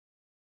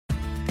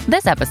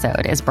This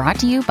episode is brought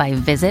to you by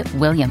Visit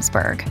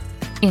Williamsburg.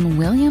 In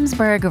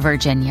Williamsburg,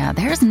 Virginia,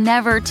 there's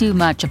never too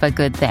much of a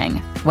good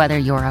thing. Whether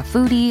you're a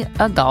foodie,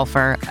 a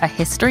golfer, a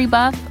history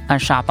buff, a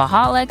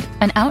shopaholic,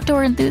 an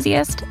outdoor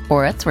enthusiast,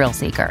 or a thrill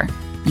seeker,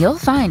 you'll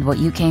find what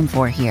you came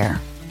for here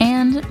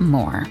and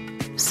more.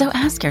 So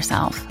ask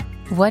yourself,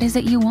 what is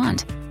it you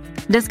want?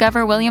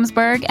 Discover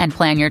Williamsburg and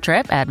plan your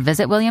trip at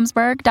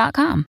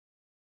visitwilliamsburg.com.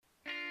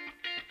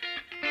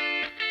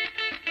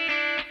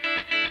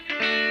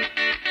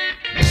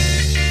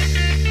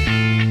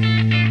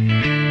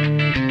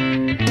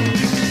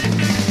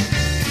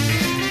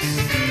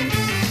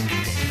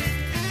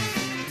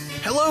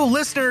 Hello,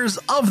 listeners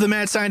of the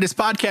Mad Scientist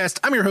Podcast.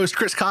 I'm your host,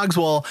 Chris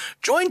Cogswell,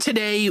 joined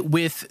today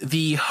with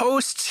the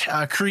host,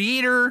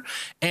 creator,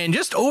 and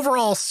just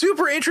overall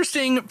super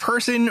interesting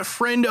person,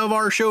 friend of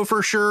our show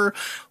for sure,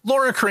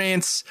 Laura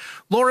Krantz.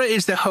 Laura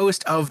is the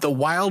host of the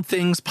Wild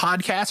Things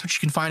Podcast, which you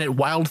can find at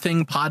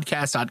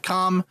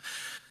wildthingpodcast.com.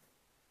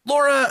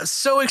 Laura,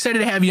 so excited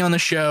to have you on the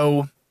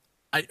show.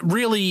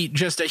 Really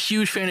just a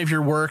huge fan of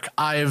your work.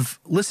 I've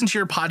listened to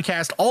your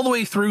podcast all the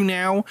way through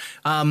now,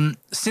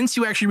 since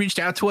you actually reached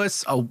out to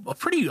us a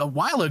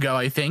while ago,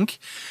 I think.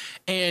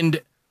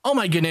 And oh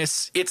my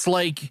goodness, it's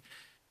like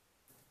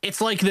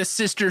the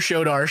sister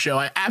show to our show.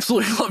 I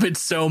absolutely love it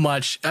so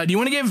much. Do you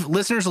want to give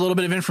listeners a little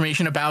bit of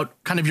information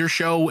about kind of your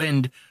show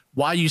and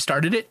why you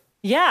started it?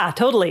 Yeah,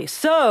 totally.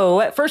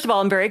 So first of all,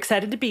 I'm very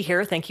excited to be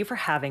here. Thank you for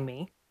having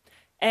me.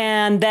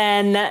 And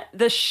then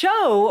the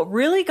show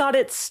really got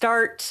its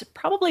start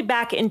probably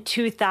back in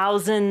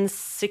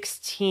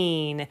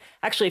 2016.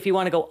 Actually, if you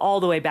want to go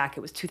all the way back,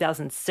 it was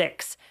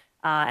 2006.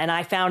 And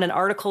I found an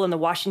article in the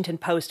Washington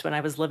Post when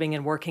I was living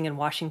and working in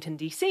Washington,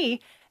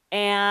 D.C.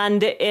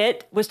 And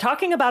it was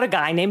talking about a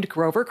guy named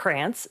Grover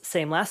Krantz,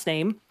 same last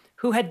name,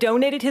 who had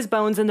donated his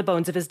bones and the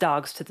bones of his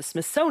dogs to the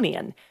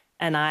Smithsonian.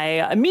 And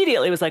I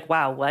immediately was like,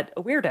 wow, what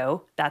a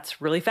weirdo.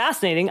 That's really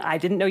fascinating. I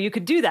didn't know you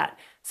could do that.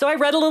 So I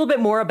read a little bit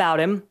more about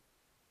him.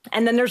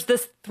 And then there's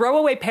this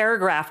throwaway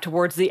paragraph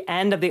towards the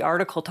end of the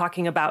article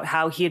talking about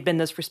how he had been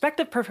this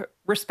respected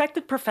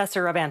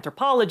professor of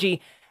anthropology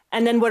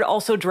and then would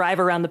also drive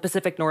around the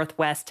Pacific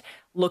Northwest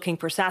looking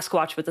for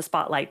Sasquatch with a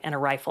spotlight and a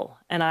rifle.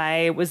 And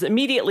I was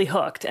immediately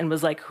hooked and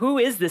was like, who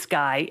is this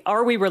guy?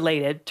 Are we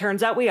related?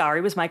 Turns out we are.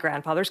 He was my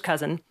grandfather's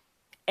cousin.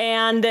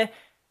 And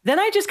then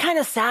I just kind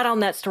of sat on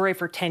that story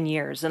for 10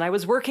 years. And I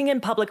was working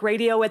in public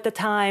radio at the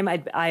time.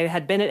 I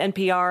had been at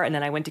NPR, and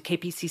then I went to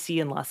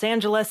KPCC in Los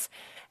Angeles.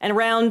 And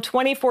around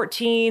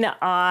 2014,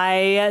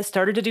 I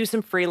started to do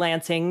some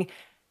freelancing.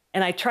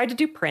 And I tried to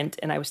do print,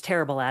 and I was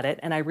terrible at it.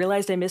 And I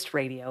realized I missed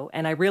radio.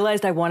 And I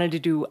realized I wanted to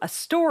do a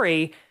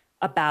story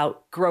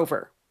about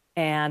Grover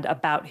and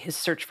about his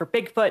search for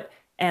Bigfoot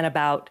and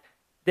about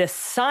this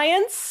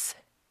science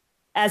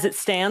as it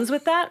stands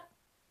with that.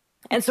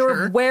 And sort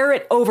of where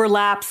it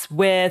overlaps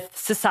with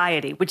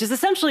society, which is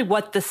essentially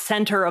what the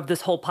center of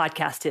this whole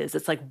podcast is.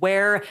 It's like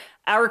where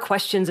our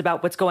questions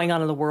about what's going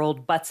on in the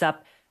world butts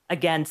up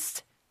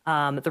against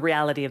the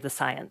reality of the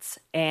science.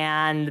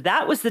 And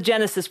that was the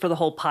genesis for the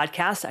whole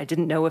podcast. I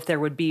didn't know if there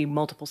would be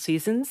multiple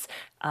seasons.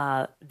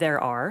 There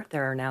are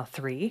now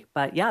 3.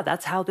 But yeah,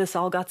 that's how this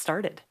all got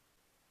started.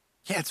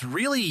 Yeah,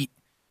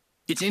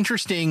 it's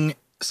interesting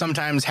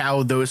sometimes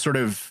how those sort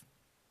of,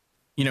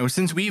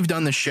 since we've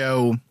done the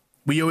show,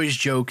 we always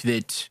joke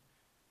that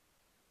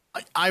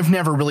I've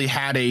never really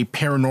had a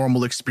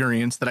paranormal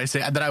experience that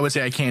I would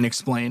say I can't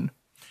explain,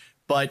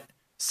 but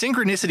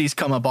synchronicities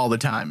come up all the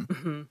time.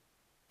 Mm-hmm.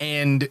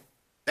 And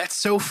that's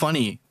so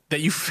funny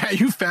that you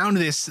found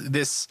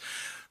this,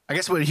 I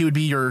guess he would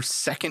be your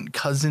second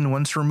cousin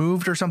once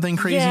removed or something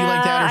crazy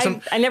like that. Or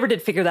something. I never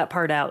did figure that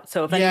part out.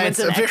 So if anyone's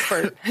an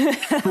expert,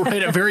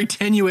 right, a very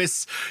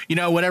tenuous,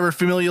 whatever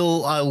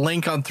familial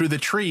link on through the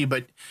tree,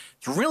 but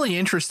it's really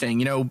interesting.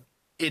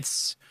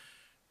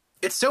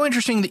 It's so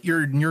interesting that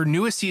your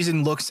newest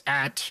season looks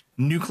at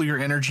nuclear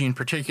energy in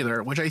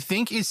particular, which I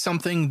think is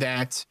something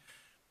that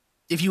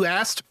if you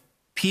asked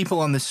people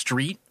on the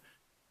street,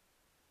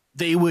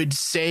 they would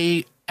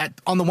say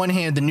on the one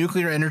hand, the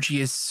nuclear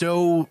energy is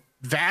so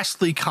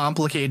vastly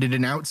complicated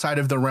and outside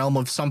of the realm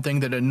of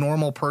something that a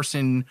normal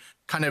person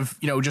kind of,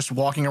 just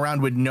walking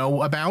around would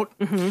know about.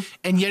 Mm-hmm.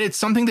 And yet it's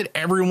something that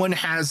everyone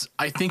has,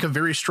 I think, a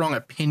very strong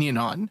opinion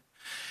on.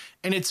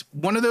 And it's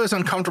one of those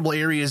uncomfortable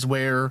areas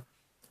where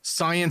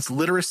science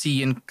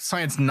literacy and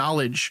science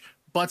knowledge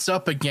butts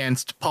up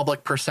against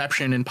public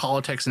perception and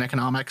politics and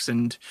economics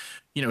and,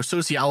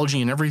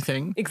 sociology and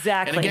everything.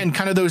 Exactly. And again,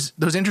 kind of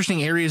those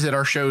interesting areas that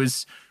our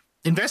shows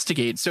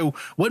investigate. So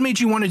what made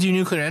you want to do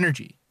nuclear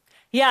energy?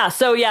 Yeah.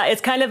 So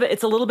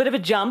it's a little bit of a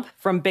jump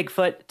from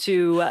Bigfoot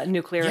to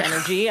nuclear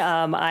energy.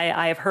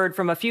 I have heard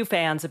from a few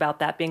fans about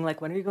that being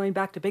like, when are you going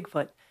back to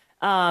Bigfoot?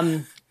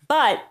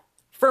 But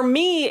for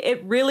me,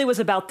 it really was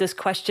about this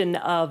question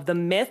of the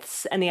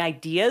myths and the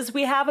ideas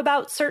we have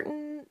about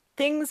certain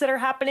things that are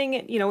happening,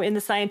 in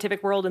the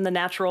scientific world, in the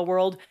natural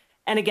world.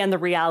 And again, the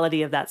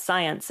reality of that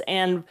science.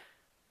 And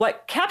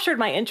what captured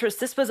my interest,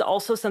 this was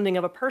also something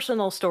of a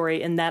personal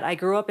story in that I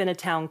grew up in a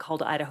town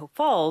called Idaho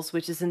Falls,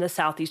 which is in the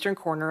southeastern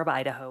corner of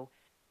Idaho.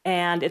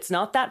 And it's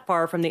not that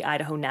far from the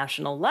Idaho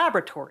National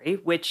Laboratory,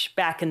 which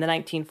back in the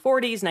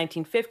 1940s,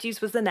 1950s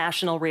was the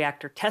National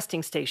Reactor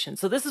Testing Station.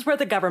 So this is where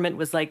the government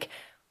was like,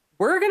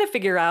 we're going to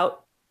figure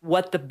out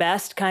what the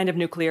best kind of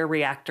nuclear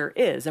reactor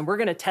is. And we're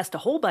going to test a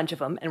whole bunch of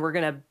them, and we're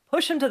going to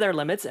push them to their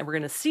limits, and we're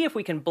going to see if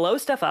we can blow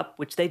stuff up,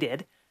 which they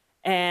did.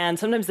 And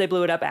sometimes they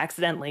blew it up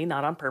accidentally,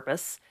 not on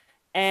purpose.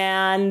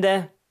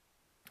 And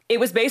it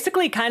was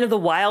basically kind of the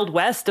Wild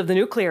West of the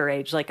nuclear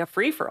age, like a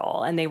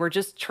free-for-all. And they were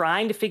just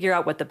trying to figure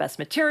out what the best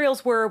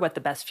materials were, what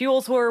the best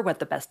fuels were, what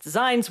the best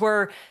designs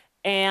were.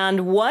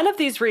 And one of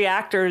these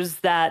reactors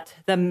that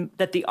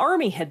the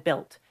Army had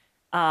built,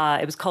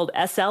 it was called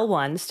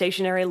SL-1,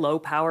 Stationary Low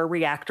Power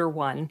Reactor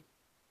 1.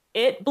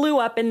 It blew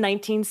up in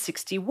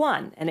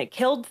 1961, and it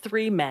killed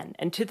 3 men.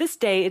 And to this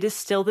day, it is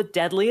still the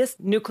deadliest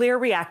nuclear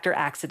reactor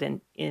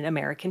accident in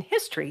American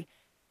history.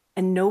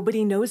 And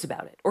nobody knows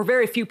about it, or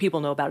very few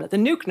people know about it. The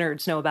nuke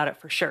nerds know about it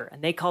for sure,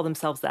 and they call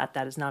themselves that.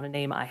 That is not a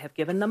name I have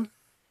given them.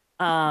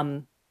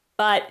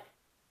 But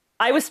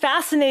I was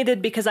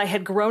fascinated because I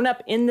had grown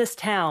up in this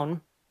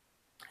town,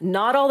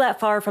 not all that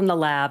far from the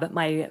lab.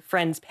 My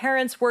friend's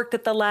parents worked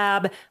at the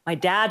lab. My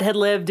dad had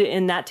lived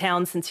in that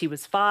town since he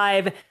was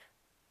 5.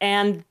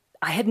 And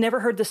I had never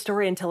heard the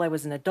story until I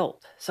was an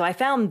adult. So I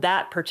found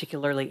that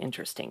particularly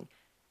interesting.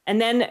 And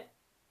then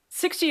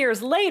 60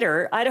 years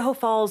later, Idaho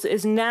Falls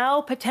is now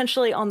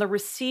potentially on the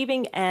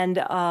receiving end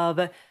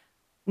of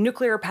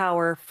nuclear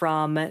power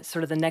from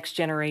sort of the next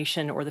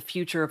generation or the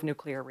future of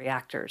nuclear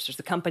reactors. There's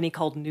a company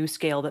called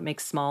NuScale that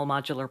makes small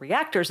modular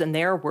reactors, and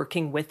they're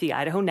working with the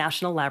Idaho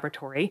National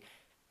Laboratory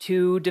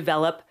to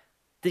develop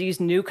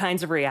these new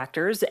kinds of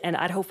reactors, and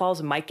Idaho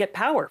Falls might get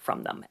power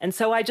from them. And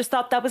so I just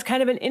thought that was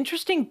kind of an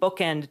interesting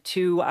bookend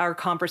to our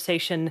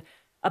conversation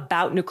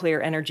about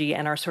nuclear energy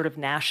and our sort of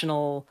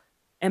national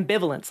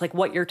ambivalence, like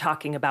what you're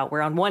talking about,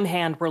 where on one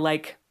hand, we're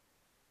like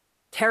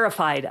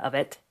terrified of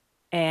it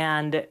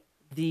and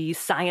the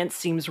science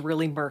seems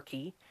really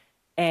murky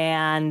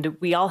and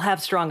we all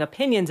have strong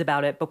opinions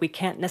about it, but we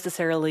can't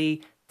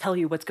necessarily tell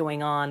you what's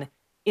going on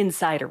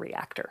inside a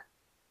reactor.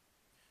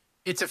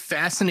 It's a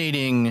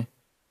fascinating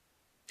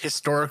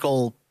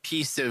historical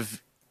piece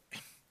of,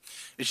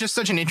 it's just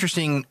such an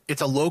interesting,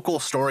 it's a local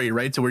story,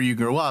 right? To where you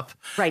grew up.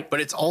 Right.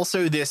 But it's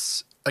also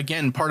this,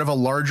 again, part of a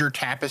larger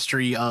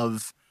tapestry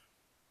of,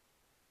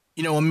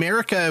 you know,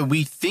 America,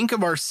 we think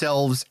of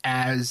ourselves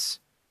as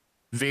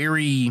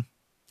very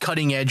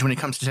cutting edge when it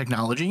comes to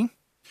technology,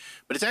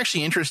 but it's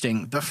actually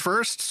interesting. The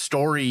first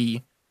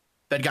story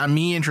that got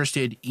me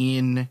interested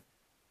in,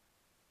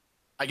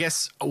 I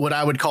guess, what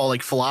I would call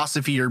like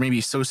philosophy or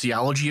maybe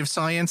sociology of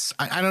science.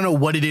 I don't know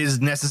what it is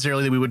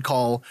necessarily that we would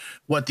call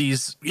what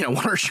these, you know,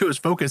 what our shows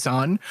focus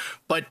on,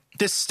 but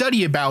this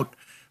study about,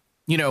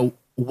 you know,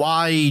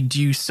 why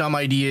do some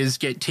ideas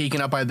get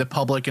taken up by the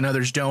public and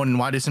others don't, and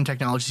why does some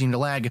technology seem to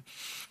lag,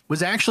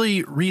 was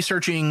actually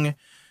researching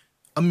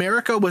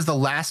America was the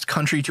last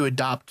country to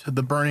adopt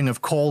the burning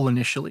of coal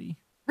initially.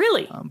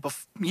 Really?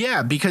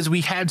 Yeah, because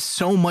we had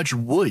so much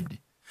wood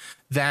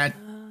that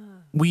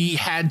we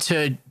had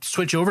to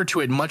switch over to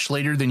it much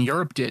later than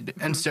Europe did.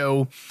 Mm-hmm. And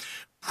so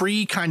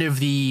pre kind of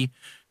the,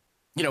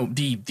 you know,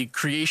 the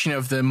creation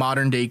of the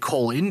modern day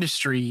coal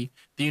industry,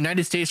 the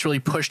United States really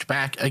pushed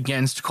back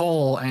against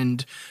coal.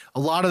 And a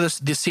lot of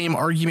the same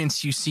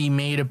arguments you see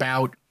made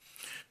about,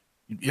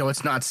 you know,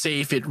 it's not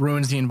safe, it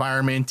ruins the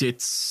environment,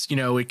 it's, you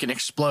know, it can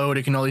explode,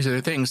 it can all these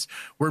other things,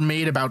 were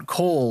made about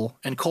coal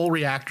and coal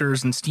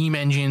reactors and steam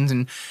engines.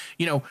 And,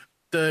 you know,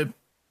 the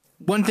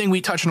one thing we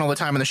touch on all the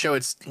time on the show,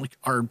 it's like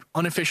our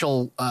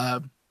unofficial,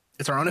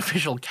 it's our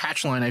unofficial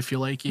catch line, I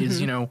feel like,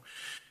 is, you know,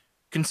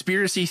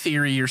 conspiracy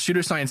theory or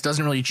pseudoscience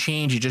doesn't really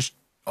change. It just,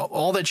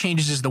 all that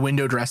changes is the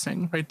window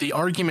dressing, right? The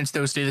arguments,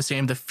 though, stay the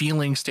same. The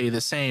feelings stay the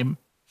same.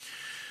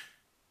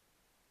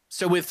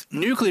 So with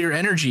nuclear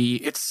energy,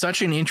 it's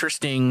such an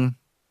interesting,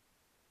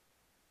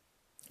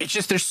 it's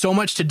just, there's so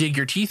much to dig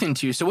your teeth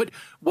into. So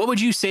what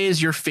would you say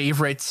is your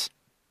favorite?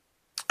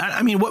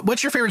 I mean,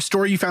 what's your favorite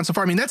story you found so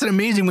far? I mean, that's an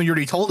amazing one you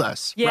already told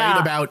us, right?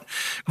 About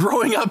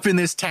growing up in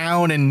this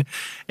town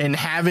and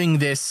having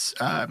this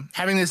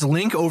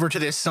link over to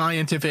this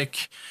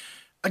scientific,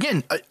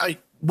 again,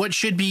 what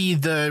should be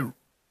the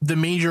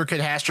major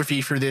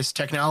catastrophe for this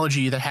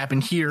technology that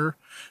happened here,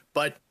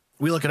 but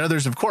we look at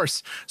others, of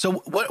course. So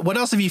what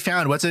else have you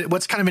found?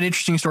 What's kind of an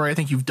interesting story I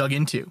think you've dug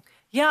into?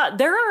 Yeah,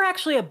 there are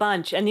actually a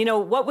bunch. And, you know,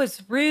 what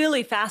was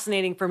really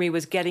fascinating for me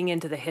was getting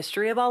into the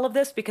history of all of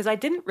this, because I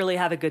didn't really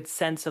have a good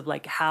sense of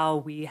like how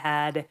we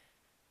had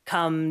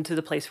come to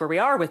the place where we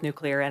are with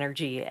nuclear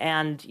energy.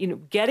 And, you know,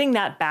 getting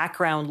that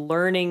background,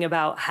 learning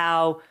about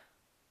how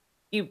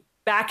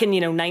back in, you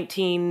know, in the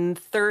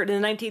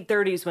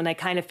 1930s, when they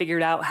kind of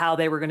figured out how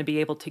they were going to be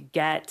able to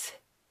get,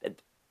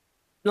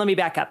 let me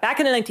back up.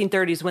 Back in the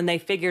 1930s, when they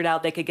figured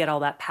out they could get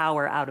all that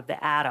power out of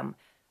the atom,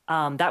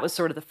 that was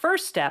sort of the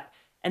first step.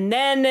 And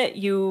then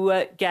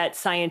you get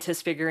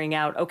scientists figuring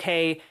out,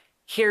 okay,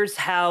 here's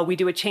how we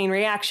do a chain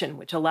reaction,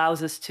 which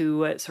allows us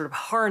to sort of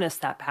harness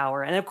that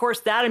power. And of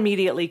course, that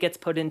immediately gets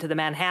put into the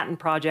Manhattan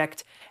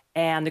Project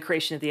and the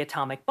creation of the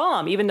atomic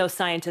bomb, even though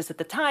scientists at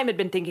the time had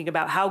been thinking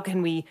about how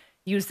can we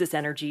use this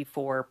energy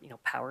for,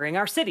 powering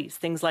our cities,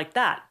 things like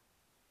that.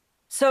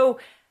 So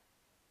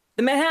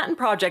the Manhattan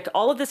Project,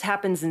 all of this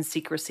happens in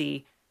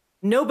secrecy.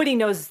 Nobody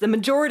knows. The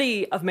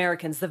majority of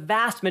Americans, the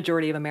vast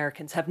majority of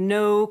Americans, have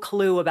no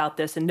clue about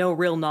this and no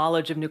real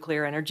knowledge of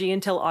nuclear energy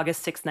until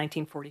August 6,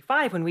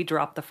 1945, when we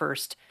dropped the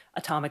first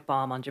atomic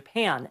bomb on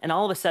Japan. And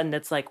all of a sudden,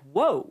 it's like,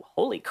 whoa,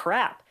 holy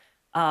crap.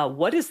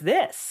 What is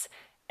this?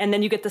 And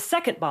then you get the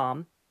second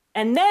bomb.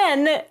 And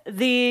then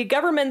the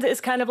government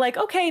is kind of like,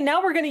 okay,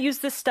 now we're going to use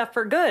this stuff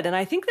for good. And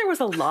I think there was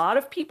a lot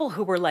of people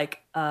who were like,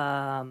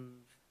 how?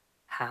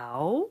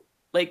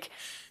 Like,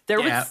 there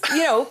was,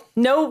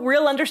 no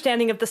real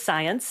understanding of the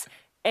science.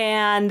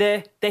 And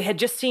they had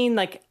just seen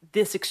like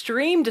this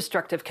extreme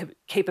destructive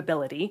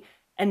capability.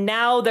 And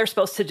now they're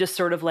supposed to just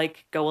sort of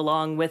like go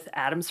along with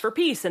atoms for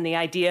peace and the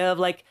idea of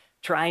like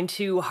trying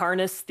to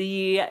harness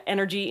the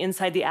energy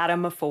inside the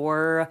atom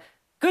for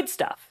good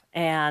stuff.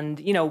 And,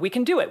 we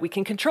can do it. We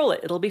can control it.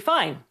 It'll be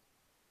fine.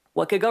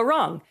 What could go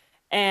wrong?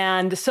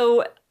 And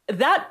so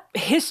that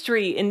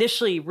history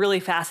initially really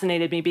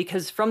fascinated me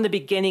because from the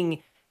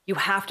beginning, you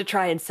have to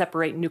try and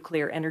separate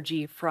nuclear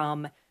energy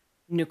from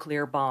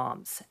nuclear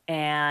bombs.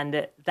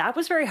 And that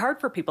was very hard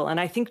for people.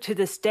 And I think to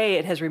this day,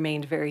 it has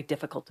remained very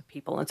difficult to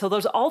people. And so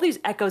there's all these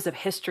echoes of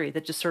history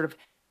that just sort of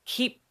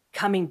keep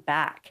coming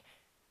back.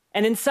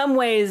 And in some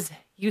ways,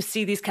 you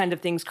see these kind of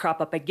things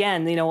crop up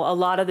again. A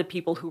lot of the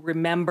people who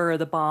remember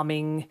the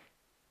bombs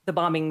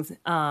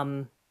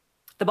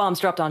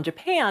dropped on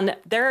Japan,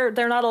 they're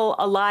not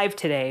alive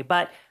today.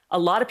 But a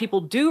lot of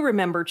people do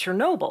remember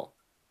Chernobyl.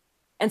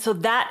 And so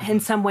that in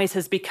some ways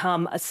has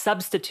become a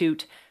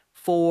substitute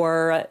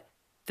for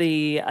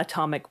the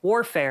atomic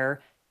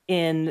warfare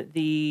in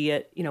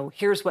the,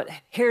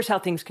 here's how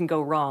things can go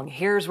wrong.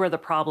 Here's where the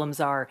problems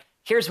are.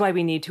 Here's why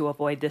we need to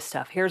avoid this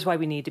stuff. Here's why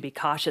we need to be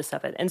cautious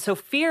of it. And so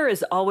fear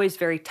is always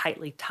very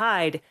tightly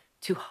tied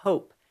to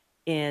hope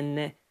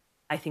in,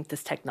 I think,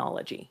 this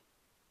technology.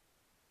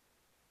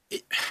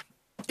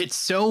 It's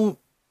so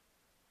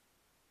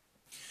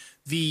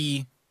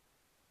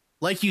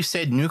like you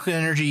said, nuclear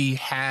energy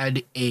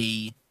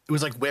it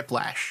was like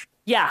whiplash.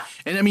 Yeah.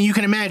 And I mean, you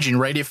can imagine,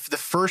 right? If the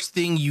first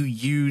thing you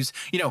use,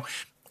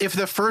 if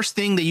the first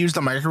thing they used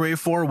the microwave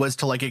for was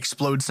to like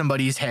explode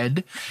somebody's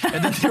head,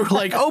 and then they were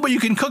like, oh, but you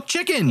can cook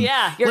chicken.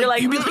 Yeah. You're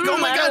like, you'd be like, oh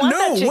my I God, don't want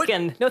no. that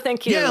chicken. What? No,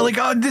 thank you. Yeah. Like,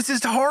 oh, this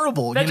is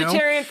horrible.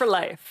 Vegetarian for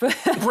life.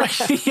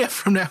 Right. Yeah.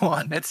 From now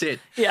on. That's it.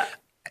 Yeah.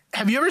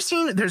 Have you ever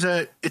seen,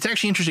 it's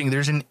actually interesting.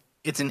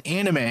 It's an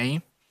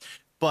anime,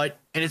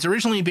 and it's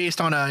originally based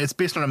on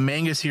a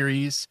manga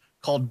series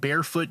called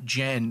Barefoot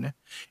Gen.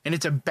 And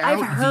it's about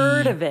I've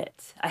heard of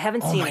it. I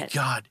haven't seen it. Oh my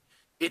God.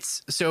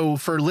 It's so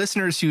for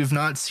listeners who have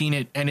not seen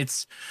it, and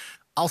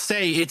I'll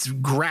say it's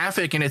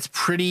graphic and it's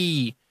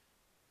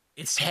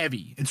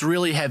heavy. It's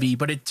really heavy,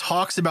 but it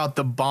talks about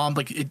the bomb.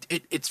 Like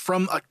it's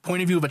from a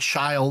point of view of a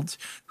child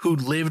who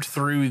lived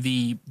through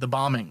the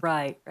bombing.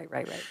 Right.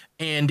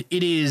 And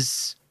it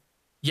is,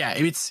 yeah,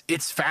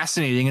 it's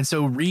fascinating. And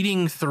so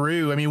reading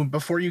through, I mean,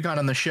 before you got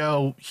on the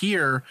show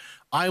here,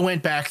 I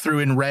went back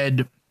through and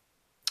read,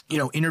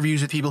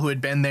 interviews with people who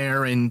had been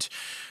there, and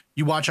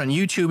you watch on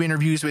YouTube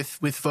interviews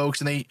with folks.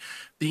 And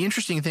the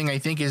interesting thing I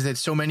think is that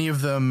so many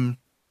of them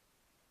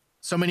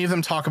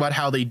talk about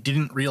how they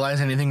didn't realize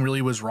anything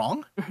really was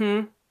wrong.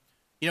 Mm-hmm.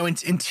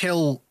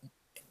 Until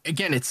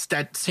again, it's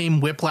that same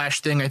whiplash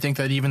thing. I think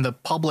that even the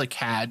public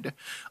had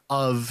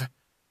of,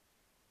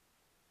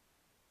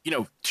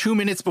 2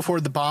 minutes before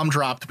the bomb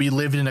dropped, we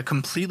lived in a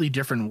completely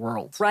different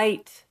world.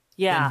 Right.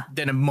 Yeah.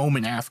 Than a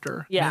moment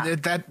after. Yeah.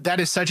 That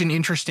is such an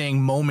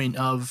interesting moment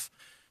of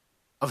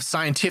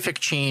scientific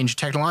change,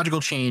 technological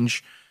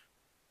change,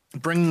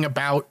 bringing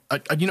about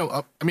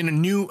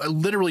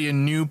literally a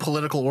new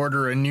political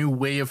order, a new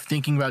way of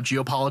thinking about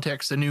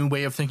geopolitics, a new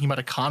way of thinking about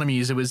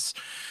economies.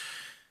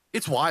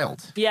 It's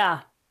wild.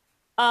 Yeah.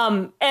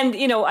 And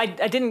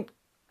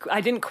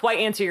I didn't quite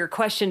answer your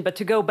question, but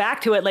to go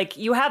back to it, like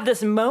you have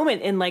this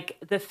moment in like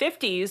the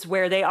 50s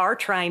where they are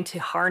trying to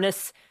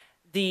harness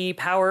the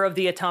power of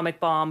the atomic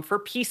bomb for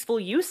peaceful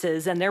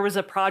uses. And there was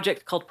a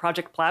project called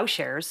Project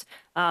Plowshares,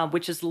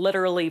 which is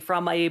literally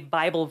from a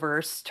Bible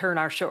verse, turn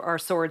our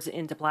swords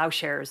into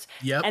plowshares.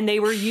 Yep. And they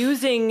were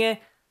using,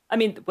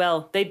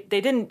 they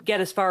didn't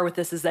get as far with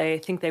this as I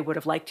think they would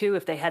have liked to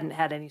if they hadn't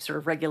had any sort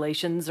of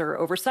regulations or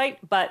oversight.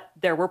 But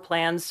there were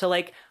plans to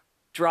like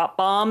drop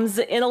bombs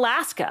in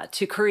Alaska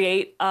to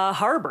create a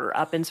harbor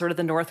up in sort of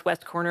the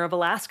northwest corner of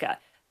Alaska.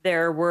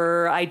 There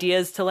were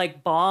ideas to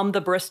like bomb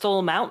the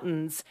Bristol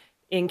Mountains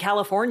in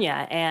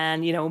California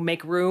and,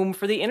 make room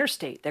for the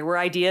interstate. There were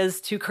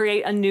ideas to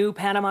create a new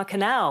Panama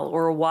Canal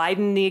or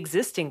widen the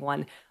existing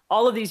one.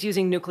 All of these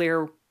using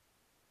nuclear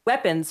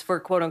weapons for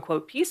quote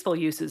unquote peaceful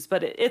uses.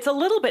 But it's a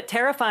little bit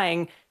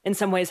terrifying in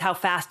some ways how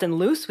fast and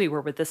loose we were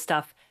with this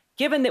stuff,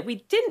 given that we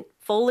didn't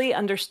fully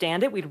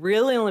understand it. We'd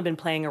really only been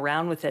playing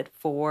around with it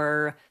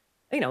for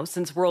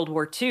since World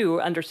War II,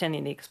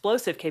 understanding the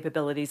explosive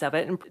capabilities of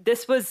it. And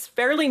this was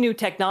fairly new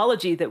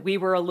technology that we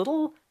were a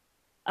little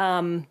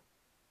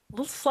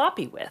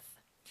sloppy with.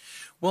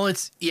 Well,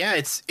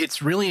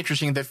 it's really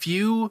interesting.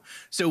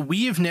 So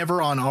we have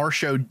never on our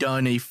show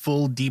done a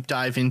full deep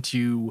dive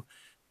into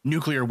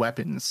nuclear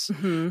weapons.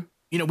 Mm-hmm.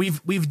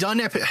 We've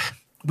done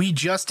we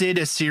just did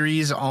a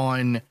series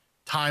on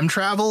time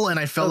travel, and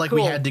I felt like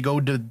cool. we had to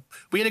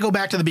go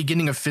back to the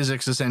beginning of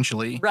physics,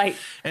 essentially. Right.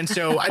 And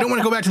so I don't want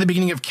to go back to the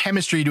beginning of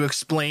chemistry to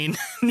explain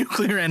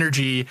nuclear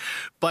energy,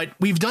 but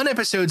we've done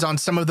episodes on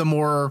some of the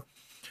more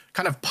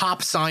kind of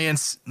pop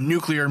science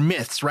nuclear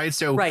myths, right?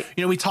 So, right.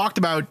 We talked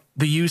about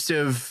the use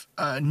of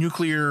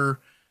nuclear,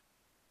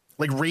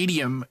 like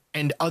radium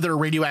and other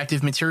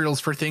radioactive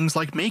materials for things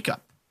like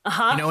makeup.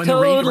 And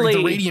totally.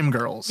 the radium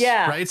girls.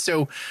 Yeah. Right.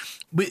 So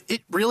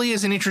it really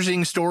is an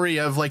interesting story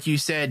of, like you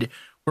said,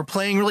 we're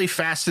playing really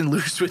fast and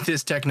loose with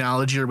this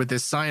technology or with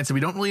this science that we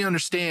don't really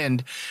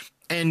understand.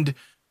 And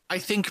I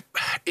think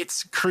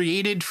it's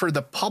created for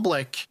the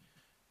public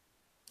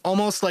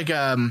almost like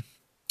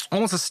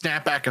almost a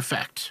snapback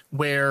effect,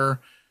 where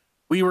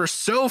we were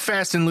so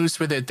fast and loose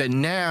with it that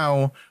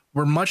now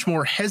we're much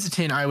more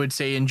hesitant, I would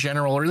say, in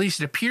general, or at least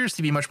it appears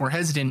to be much more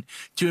hesitant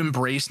to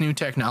embrace new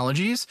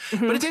technologies.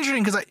 Mm-hmm. But it's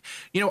interesting because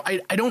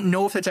I don't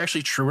know if that's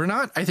actually true or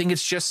not. I think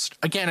it's just,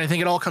 again, I think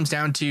it all comes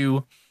down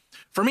to,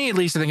 for me at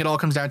least, I think it all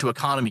comes down to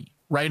economy,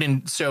 right?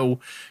 And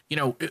so,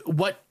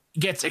 what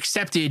gets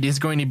accepted is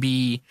going to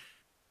be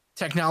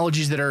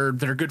technologies that are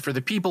good for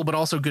the people, but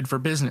also good for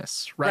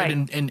business, right?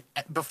 And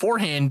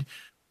beforehand,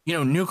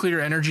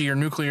 nuclear energy or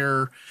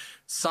nuclear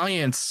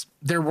science,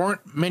 there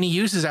weren't many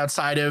uses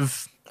outside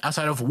of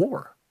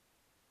war.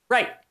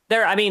 Right.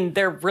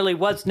 There really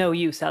was no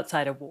use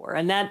outside of war.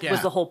 And that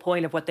was the whole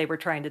point of what they were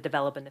trying to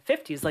develop in the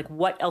 50s. Like,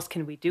 what else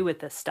can we do with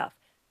this stuff?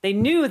 They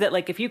knew that,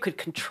 like, if you could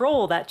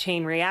control that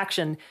chain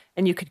reaction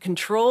and you could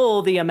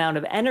control the amount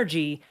of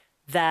energy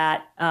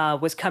that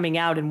was coming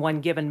out in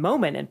one given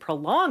moment and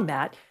prolong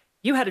that,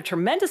 you had a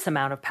tremendous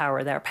amount of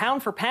power there.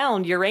 Pound for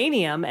pound,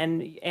 uranium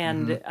and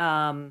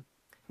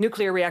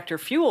nuclear reactor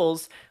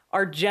fuels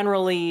are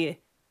generally,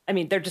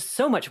 they're just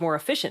so much more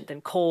efficient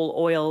than coal,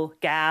 oil,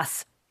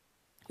 gas.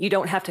 You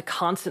don't have to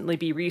constantly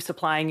be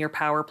resupplying your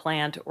power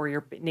plant or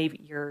your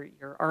Navy,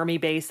 your army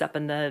base up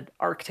in the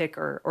Arctic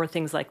or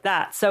things like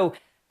that. So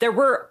there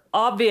were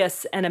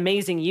obvious and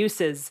amazing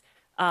uses,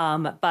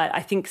 but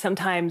I think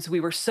sometimes we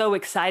were so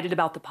excited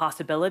about the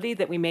possibility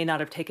that we may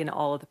not have taken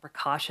all of the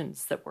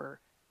precautions that were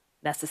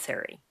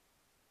necessary.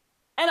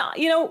 And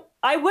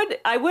I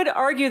would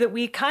argue that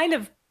we kind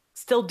of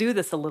still do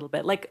this a little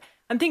bit. Like,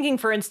 I'm thinking,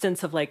 for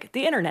instance, of like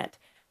the internet.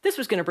 This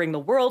was going to bring the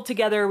world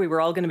together. We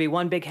were all going to be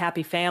one big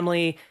happy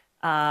family.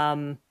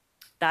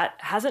 That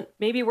hasn't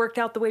maybe worked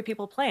out the way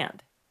people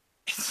planned.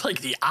 It's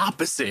like the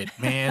opposite,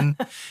 man.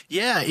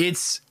 Yeah,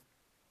 it's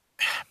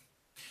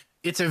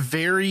a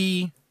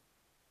very,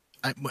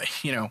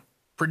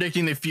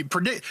 predicting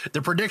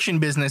the prediction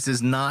business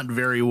is not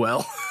very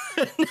well.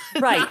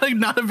 Right.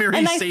 not a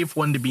very safe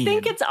one to be in. I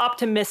think it's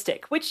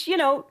optimistic, which,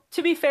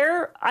 to be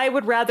fair, I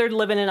would rather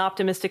live in an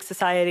optimistic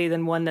society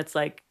than one that's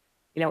like,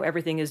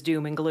 everything is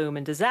doom and gloom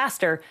and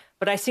disaster.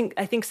 But I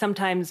think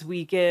sometimes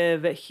we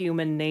give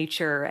human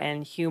nature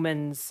and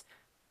humans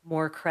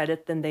more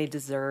credit than they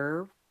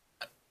deserve.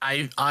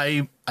 I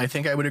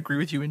think I would agree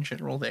with you in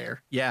general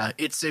there. Yeah,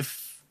 it's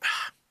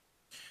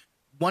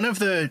one of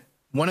the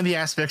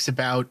aspects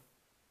about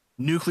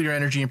nuclear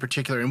energy in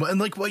particular, and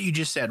like what you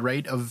just said,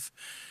 right, of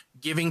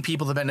giving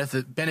people the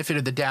benefit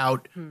of the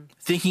doubt,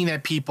 thinking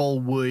that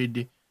people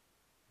would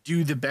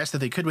do the best that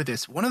they could with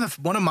this. One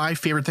of my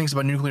favorite things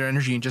about nuclear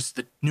energy and just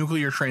the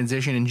nuclear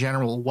transition in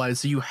general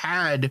was you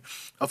had,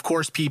 of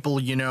course, people,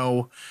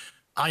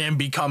 I am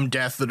become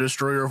death, the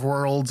destroyer of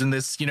worlds, and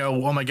this,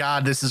 oh my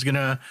God, this is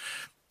gonna,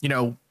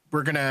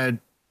 we're gonna,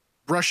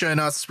 Russia and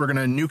us, we're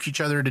gonna nuke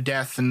each other to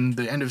death and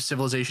the end of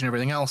civilization and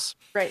everything else.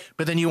 Right.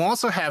 But then you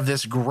also have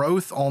this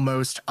growth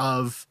almost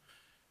of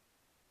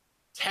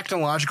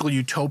technological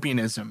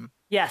utopianism.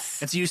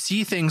 Yes. And so you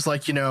see things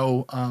like,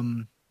 I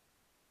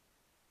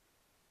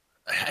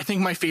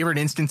think my favorite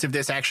instance of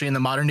this actually in the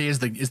modern day is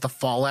the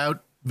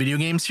Fallout video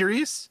game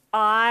series.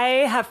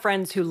 I have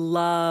friends who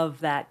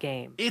love that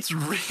game. It's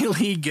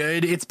really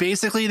good. It's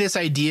basically this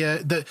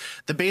idea, the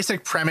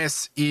basic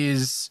premise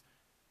is,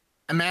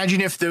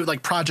 imagine if the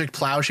Project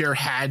Plowshare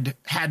had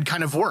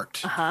kind of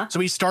worked. Uh-huh. So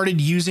we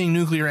started using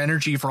nuclear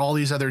energy for all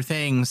these other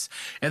things,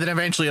 and then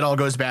eventually it all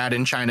goes bad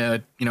in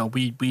China.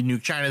 We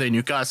nuke China, they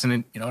nuke us,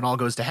 and it all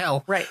goes to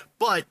hell. Right.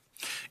 But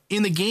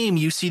in the game,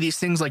 you see these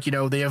things like,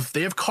 they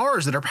have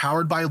cars that are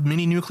powered by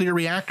mini nuclear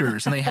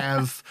reactors, and they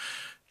have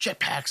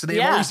jetpacks, and they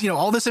have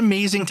all this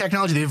amazing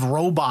technology. They have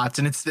robots,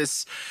 and it's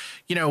this,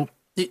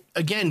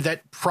 again,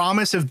 that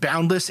promise of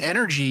boundless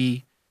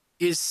energy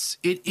is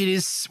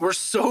we're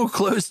so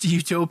close to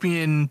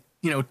utopian,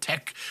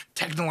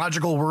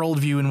 technological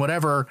worldview and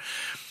whatever,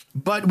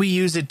 but we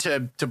use it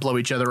to blow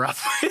each other up.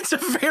 It's a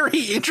very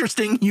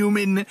interesting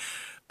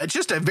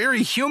just a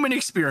very human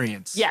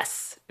experience.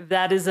 Yes,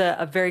 that is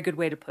a very good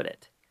way to put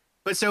it.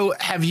 But so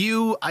have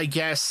you, I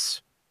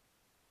guess,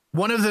 I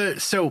want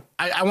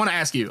to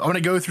ask you, I want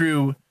to go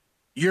through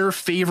your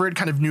favorite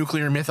kind of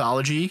nuclear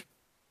mythology,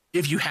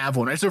 if you have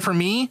one. So for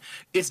me,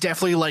 it's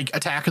definitely like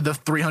Attack of the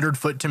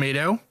 300-Foot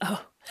Tomato.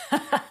 Oh.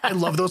 I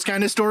love those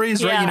kind of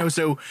stories, right?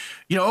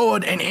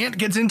 An ant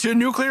gets into a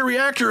nuclear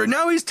reactor and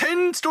now he's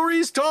 10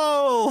 stories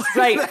tall.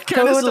 Right,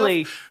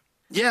 totally.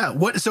 Yeah.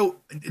 What's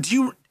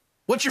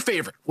your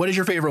favorite? What is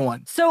your favorite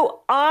one?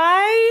 So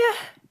I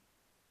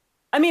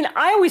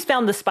always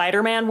found the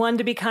Spider-Man one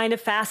to be kind of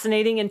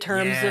fascinating in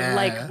terms of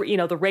like,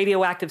 the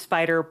radioactive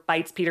spider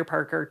bites Peter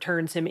Parker,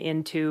 turns him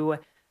into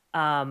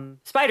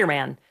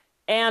Spider-Man.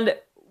 And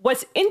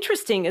what's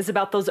interesting is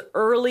about those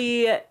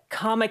early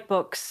comic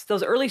books,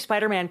 those early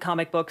Spider-Man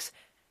comic books,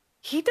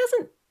 he's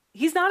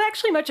not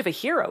actually much of a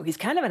hero. He's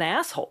kind of an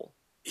asshole.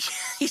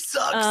 He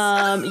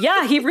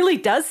sucks. He really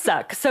does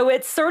suck. So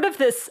it's sort of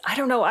this, I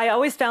don't know, I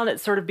always found it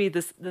sort of be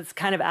this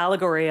kind of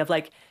allegory of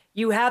like,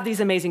 you have these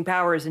amazing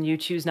powers and you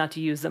choose not to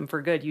use them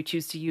for good. You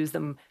choose to use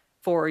them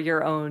for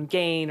your own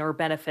gain or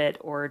benefit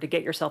or to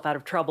get yourself out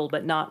of trouble,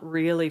 but not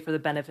really for the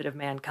benefit of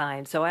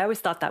mankind. So I always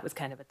thought that was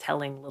kind of a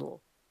telling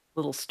little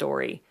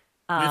story.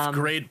 With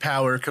great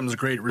power comes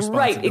great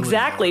responsibility. Right,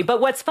 exactly. But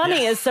what's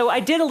funny is, so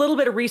I did a little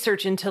bit of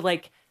research into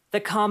like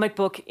the comic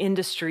book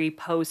industry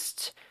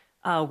post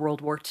World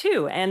War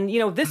II. And,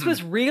 this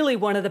was really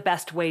one of the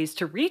best ways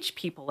to reach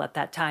people at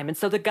that time. And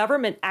so the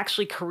government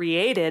actually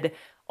created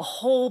a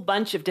whole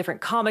bunch of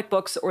different comic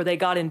books, or they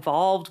got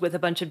involved with a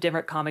bunch of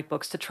different comic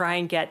books to try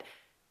and get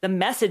the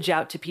message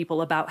out to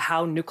people about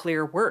how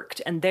nuclear worked.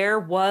 And there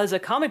was a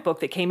comic book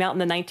that came out in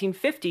the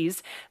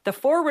 1950s. The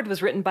foreword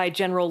was written by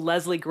General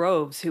Leslie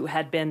Groves, who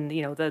had been,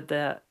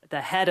 the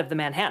head of the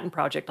Manhattan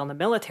Project on the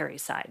military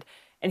side.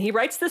 And he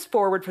writes this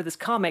foreword for this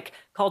comic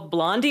called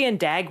Blondie and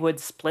Dagwood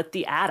Split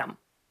the Atom.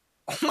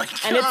 Oh my God.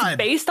 And it's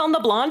based on the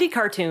Blondie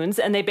cartoons.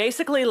 And they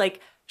basically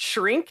like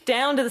shrink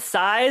down to the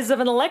size of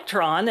an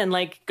electron and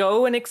like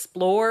go and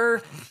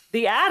explore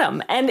the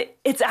atom. And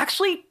it's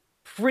actually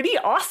pretty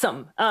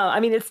awesome.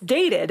 It's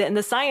dated and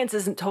the science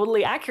isn't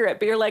totally accurate,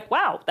 but you're like,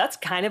 wow, that's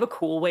kind of a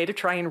cool way to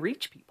try and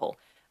reach people.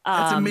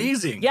 That's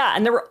amazing. Yeah.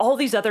 And there were all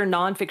these other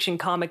nonfiction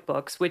comic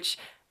books, which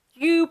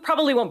you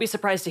probably won't be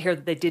surprised to hear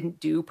that they didn't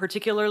do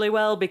particularly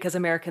well because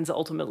Americans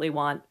ultimately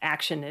want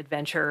action,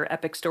 adventure,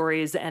 epic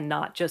stories, and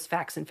not just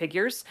facts and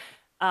figures.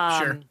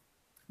 Sure.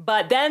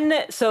 But then,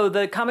 so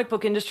the comic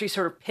book industry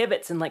sort of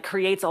pivots and like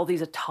creates all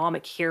these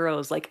atomic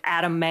heroes like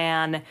Atom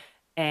Man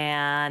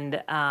and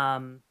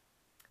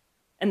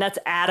that's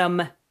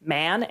Atom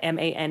Man,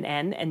 MANN.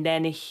 And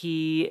then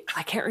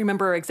I can't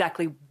remember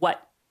exactly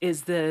what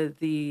is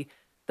the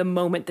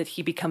moment that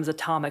he becomes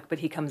atomic, but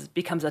he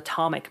becomes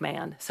Atomic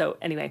Man. So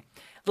anyway,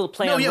 a little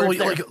play on words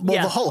there.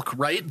 The Hulk,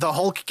 right? The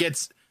Hulk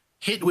gets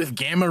hit with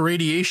gamma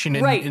radiation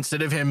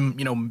instead of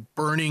him,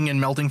 burning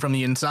and melting from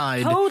the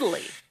inside.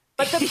 Totally.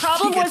 But the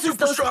problem was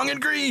those strong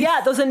and green.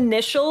 Yeah, those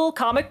initial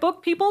comic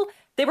book people,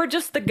 they were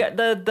just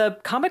the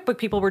comic book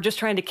people were just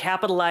trying to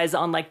capitalize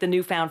on like the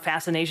newfound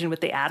fascination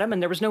with the atom,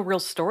 and there was no real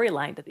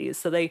storyline to these,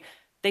 so they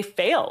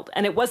failed.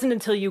 And it wasn't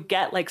until you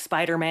get like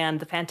Spider-Man,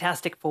 the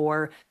Fantastic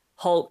Four,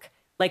 Hulk,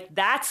 like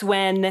that's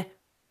when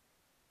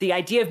the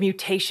idea of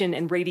mutation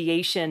and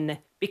radiation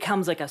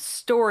becomes like a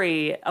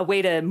story, a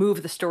way to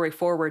move the story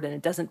forward, and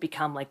it doesn't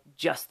become like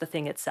just the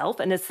thing itself.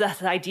 And it's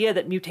that idea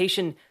that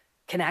mutation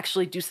can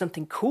actually do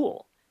something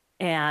cool.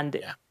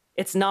 And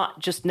it's not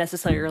just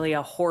necessarily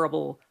a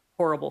horrible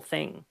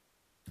thing.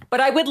 But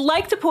I would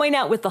like to point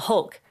out with the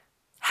Hulk,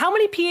 how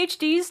many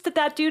PhDs did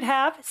that dude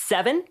have?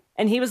 7?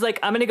 And he was like,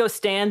 I'm going to go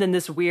stand in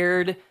this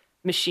weird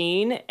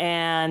machine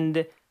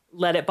and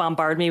let it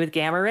bombard me with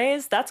gamma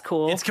rays. That's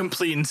cool. It's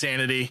complete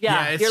insanity.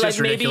 Yeah, it's you're just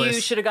like, ridiculous. Maybe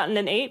you should have gotten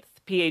an 8th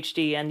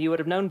PhD and you would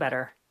have known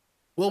better.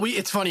 Well,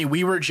 it's funny.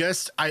 We were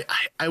just,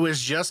 I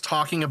was just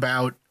talking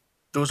about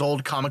those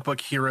old comic book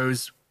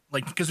heroes,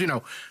 like, because,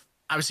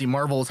 obviously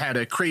Marvel's had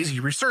a crazy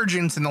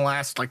resurgence in the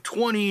last like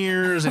 20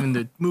 years and in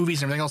the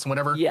movies and everything else and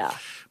whatever. Yeah.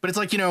 But it's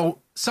like,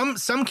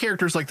 some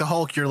characters like the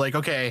Hulk, you're like,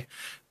 okay,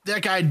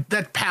 that guy,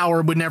 that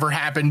power would never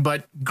happen,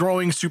 but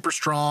growing super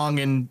strong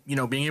and,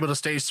 being able to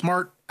stay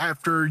smart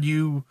after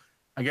you,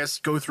 I guess,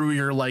 go through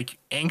your like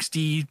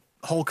angsty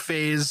Hulk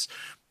phase,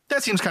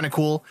 that seems kind of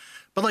cool.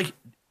 But like,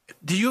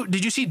 did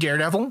you see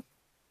Daredevil?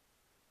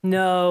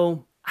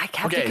 No, I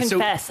have to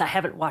confess, I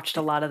haven't watched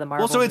a lot of the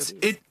Marvel movies.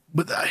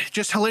 But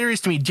just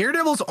hilarious to me.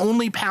 Daredevil's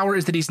only power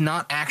is that he's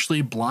not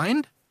actually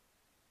blind.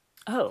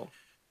 Oh.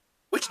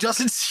 Which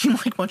doesn't seem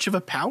like much of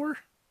a power.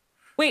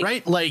 Wait.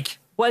 Right? Like,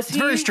 it's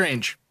very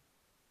strange.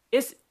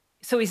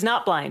 So he's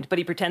not blind, but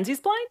he pretends he's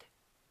blind?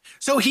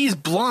 So he's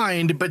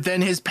blind, but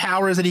then his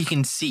power is that he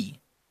can see,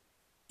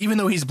 even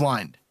though he's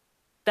blind.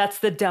 That's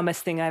the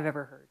dumbest thing I've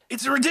ever heard.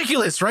 It's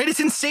ridiculous, right? It's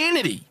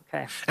insanity.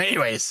 Okay.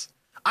 Anyways.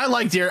 I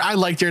like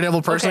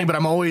Daredevil personally, but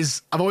I've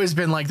always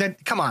been like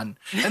that. Come on.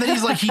 And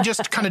then he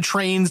just kind of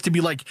trains to be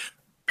like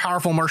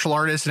powerful martial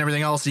artist and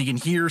everything else. So he can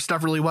hear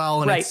stuff really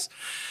well. And it's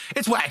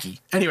wacky.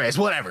 Anyways,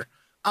 whatever.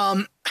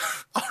 All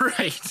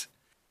right.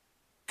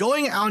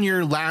 Going on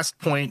your last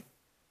point,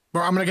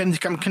 Well, I'm going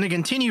to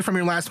continue from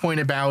your last point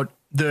about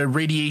the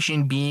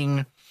radiation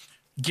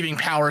giving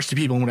powers to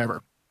people and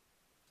whatever.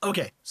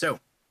 Okay, so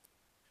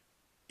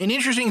an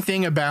interesting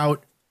thing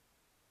about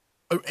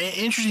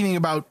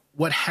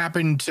what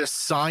happened to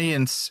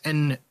science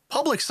and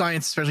public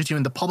science, especially too,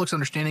 and the public's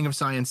understanding of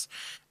science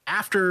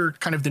after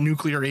kind of the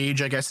nuclear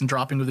age, I guess, and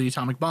dropping of the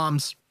atomic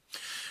bombs,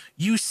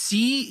 you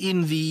see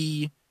in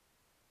the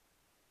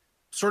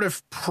sort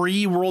of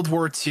pre-World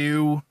War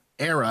II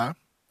era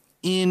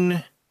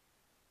in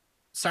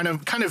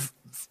kind of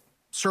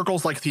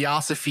circles like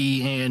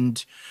theosophy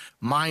and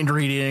mind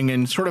reading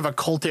and sort of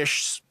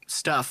occultish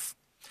stuff,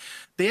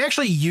 they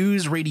actually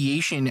use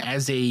radiation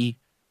as a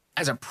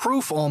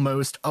proof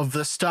almost of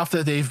the stuff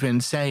that they've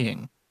been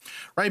saying,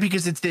 right?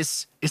 Because it's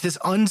this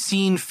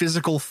unseen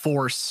physical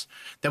force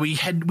that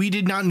we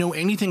did not know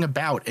anything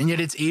about, and yet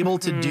it's able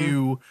to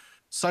do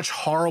such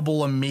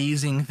horrible,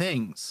 amazing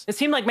things. It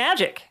seemed like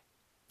magic.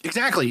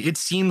 Exactly. It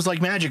seems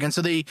like magic. And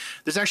so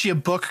there's actually a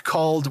book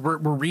called, we're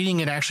reading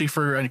it actually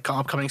for an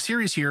upcoming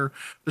series here.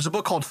 There's a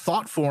book called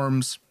Thought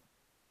Forms,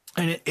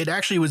 and it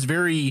actually was a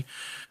very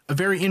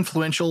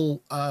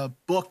influential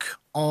book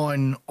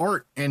on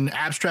art and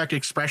abstract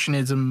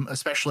expressionism,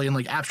 especially in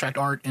like abstract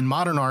art and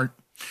modern art,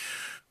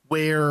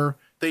 where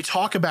they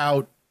talk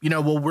about,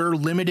 well, we're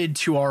only limited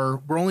to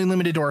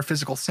our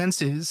physical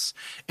senses,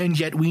 and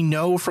yet we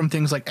know from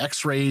things like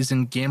X-rays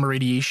and gamma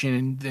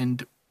radiation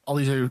and all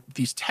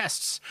these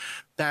tests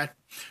that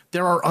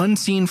there are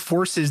unseen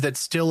forces that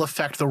still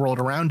affect the world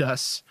around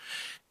us.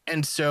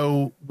 And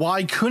so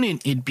why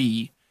couldn't it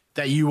be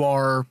that you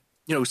are,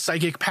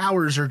 psychic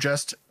powers are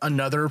just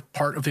another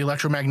part of the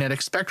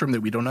electromagnetic spectrum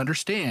that we don't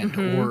understand,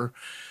 or,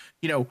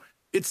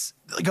 it's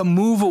like a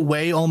move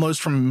away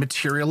almost from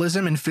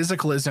materialism and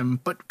physicalism,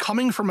 but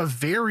coming from a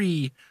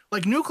very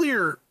like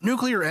nuclear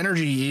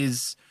energy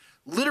is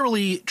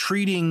literally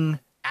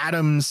treating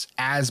atoms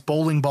as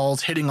bowling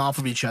balls hitting off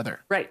of each other.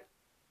 Right.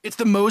 It's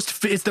the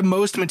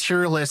most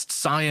materialist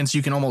science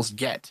you can almost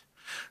get.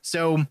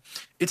 So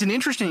it's an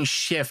interesting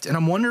shift. And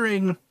I'm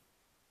wondering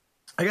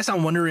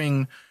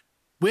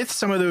with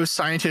some of those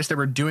scientists that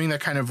were doing that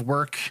kind of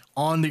work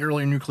on the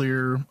earlier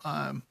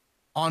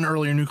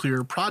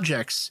nuclear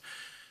projects,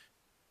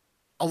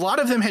 a lot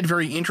of them had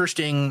very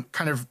interesting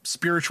kind of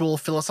spiritual,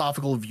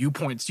 philosophical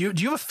viewpoints. Do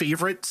you have a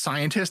favorite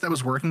scientist that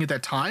was working at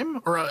that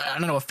time? Or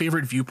a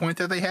favorite viewpoint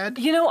that they had?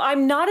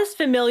 I'm not as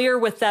familiar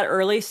with that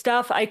early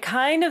stuff. I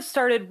kind of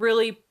started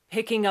really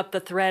picking up the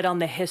thread on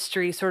the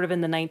history sort of in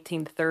the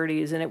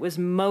 1930s, and it was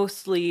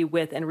mostly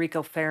with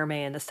Enrico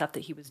Fermi and the stuff that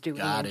he was doing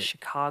in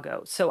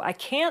Chicago. So I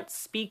can't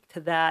speak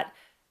to that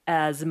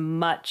as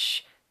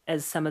much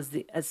as some of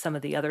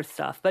the other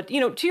stuff. But,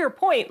 to your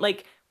point,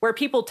 like where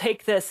people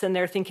take this and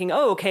they're thinking,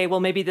 oh, okay, well,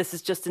 maybe this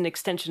is just an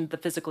extension of the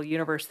physical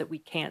universe that we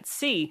can't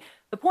see.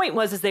 The point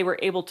was they were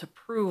able to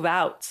prove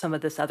out some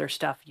of this other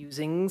stuff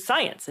using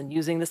science and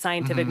using the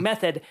scientific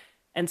method,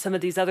 and some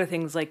of these other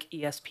things like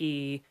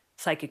ESP,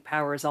 psychic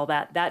powers, all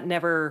that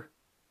never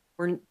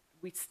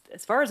we,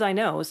 as far as I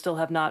know, still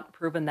have not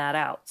proven that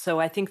out. So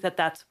I think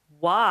that's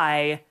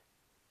why,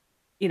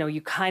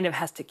 you kind of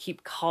has to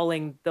keep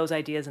calling those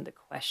ideas into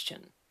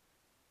question.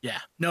 Yeah,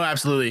 no,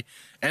 absolutely.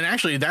 And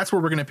actually, that's where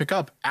we're going to pick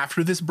up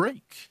after this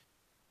break.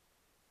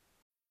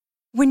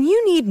 When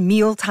you need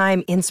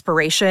mealtime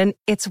inspiration,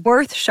 it's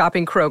worth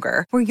shopping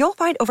Kroger, where you'll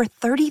find over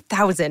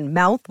 30,000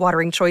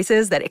 mouth-watering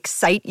choices that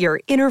excite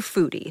your inner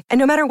foodie. And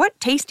no matter what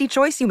tasty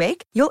choice you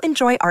make, you'll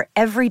enjoy our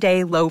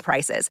everyday low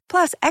prices,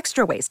 plus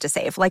extra ways to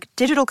save, like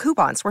digital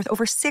coupons worth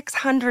over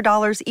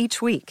 $600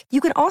 each week. You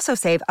can also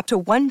save up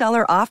to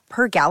 $1 off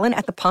per gallon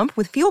at the pump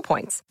with fuel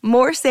points.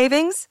 More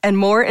savings and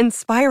more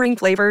inspiring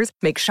flavors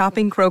make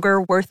shopping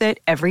Kroger worth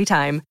it every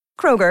time.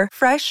 Kroger,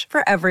 fresh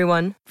for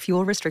everyone.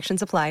 Fuel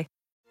restrictions apply.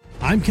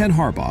 I'm Ken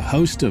Harbaugh,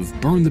 host of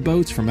Burn the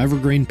Boats from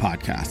Evergreen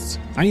Podcasts.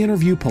 I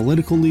interview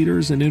political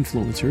leaders and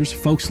influencers,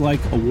 folks like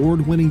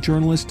award-winning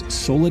journalist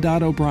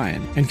Soledad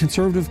O'Brien and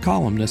conservative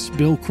columnist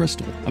Bill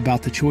Kristol,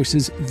 about the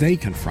choices they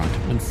confront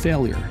when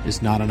failure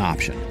is not an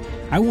option.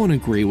 I won't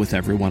agree with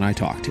everyone I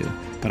talk to,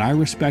 but I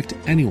respect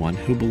anyone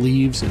who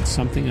believes in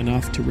something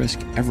enough to risk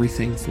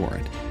everything for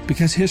it.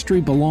 Because history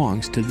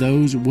belongs to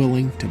those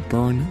willing to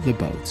burn the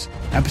boats.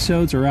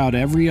 Episodes are out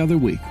every other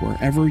week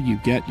wherever you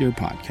get your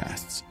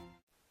podcasts.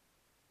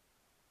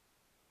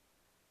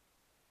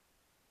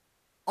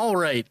 All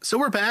right, so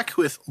we're back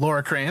with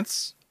Laura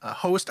Krantz, a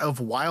host of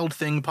Wild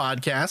Thing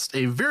Podcast,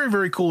 a very,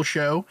 very cool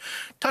show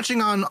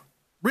touching on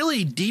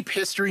really deep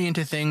history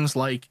into things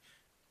like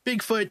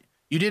Bigfoot.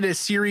 You did a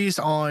series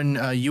on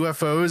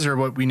UFOs, or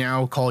what we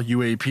now call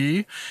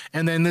UAP,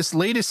 and then this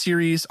latest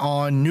series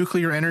on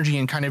nuclear energy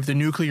and kind of the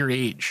nuclear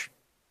age.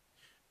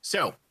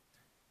 So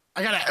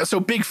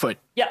Bigfoot.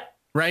 Yeah.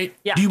 Right?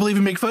 Yeah. Do you believe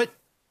in Bigfoot?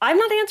 I'm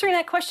not answering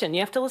that question. You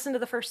have to listen to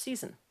the first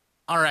season.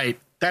 All right.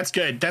 That's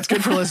good. That's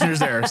good for listeners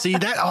there. See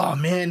that? Oh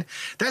man,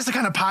 that's the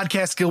kind of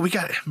podcast skill we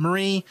got.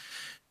 Marie,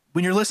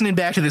 when you're listening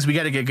back to this, we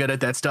got to get good at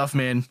that stuff,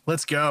 man.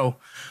 Let's go.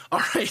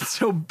 All right.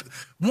 So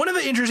one of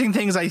the interesting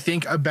things I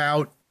think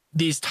about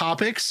these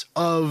topics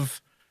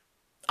of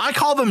I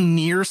call them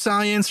near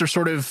science, or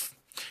sort of,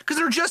 because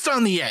they're just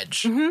on the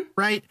edge,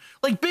 right?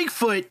 Like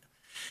Bigfoot,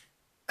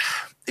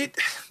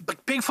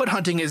 like Bigfoot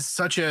hunting is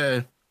such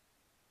a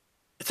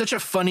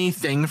funny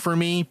thing for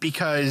me,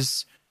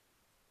 because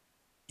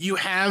you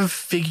have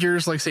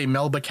figures like, say,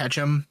 Melba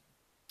Ketchum,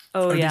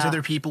 or these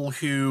other people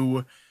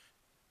who,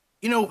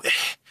 you know,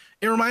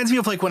 it reminds me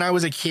of like when I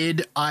was a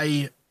kid,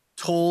 I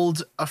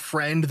told a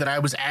friend that I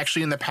was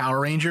actually in the Power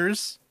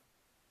Rangers,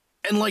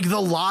 and like the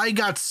lie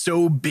got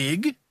so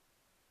big,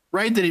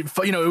 right, that it,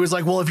 you know, it was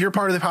like, well, if you're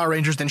part of the Power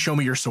Rangers, then show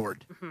me your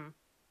sword.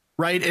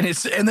 Right.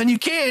 And then you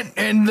can't,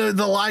 and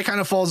the lie kind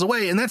of falls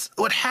away. And that's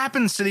what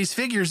happens to these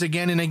figures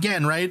again and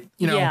again. Right.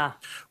 You know,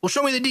 well,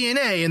 show me the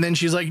DNA. And then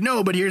she's like,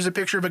 no, but here's a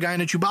picture of a guy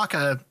in a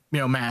Chewbacca, you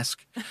know,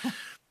 mask.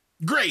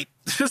 Great.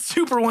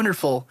 Super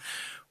wonderful.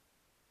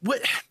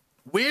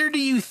 Where do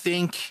you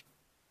think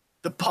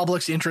the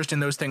public's interest in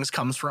those things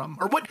comes from?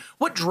 Or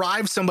what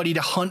drives somebody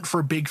to hunt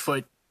for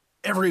Bigfoot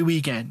every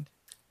weekend?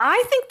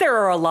 I think there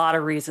are a lot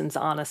of reasons,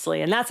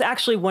 honestly. And that's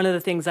actually one of the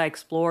things I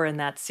explore in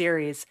that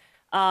series.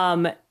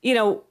 You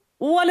know,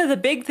 one of the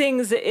big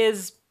things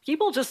is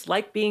people just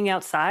like being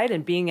outside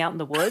and being out in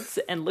the woods,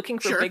 and looking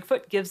for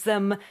Bigfoot gives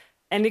them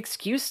an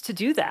excuse to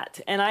do that.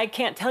 And I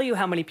can't tell you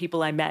how many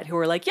people I met who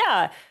are like,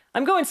 yeah,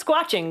 I'm going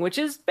squatching, which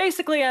is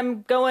basically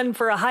I'm going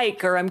for a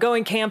hike, or I'm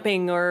going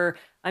camping, or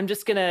I'm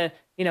just going to,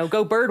 you know,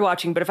 go bird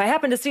watching. But if I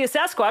happen to see a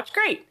Sasquatch,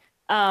 great.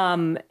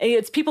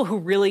 It's people who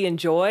really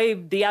enjoy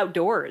the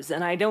outdoors.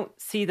 And I don't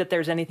see that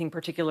there's anything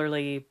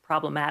particularly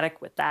problematic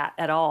with that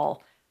at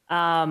all.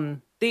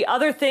 The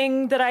other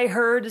thing that I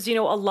heard is, you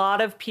know, a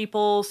lot of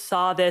people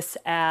saw this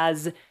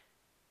as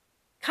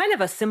kind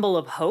of a symbol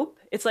of hope.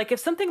 It's like, if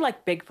something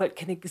like Bigfoot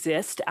can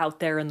exist out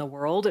there in the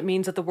world, it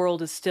means that the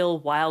world is still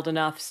wild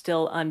enough,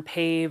 still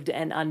unpaved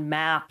and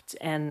unmapped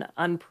and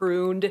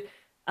unpruned,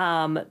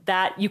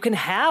 that you can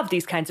have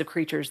these kinds of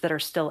creatures that are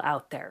still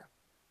out there.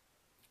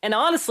 And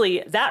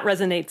honestly, that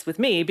resonates with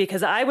me,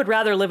 because I would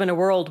rather live in a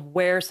world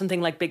where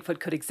something like Bigfoot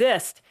could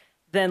exist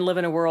than live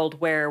in a world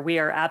where we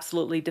are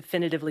absolutely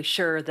definitively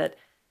sure that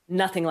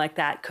nothing like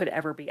that could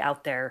ever be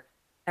out there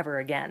ever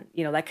again.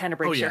 You know, that kind of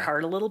breaks your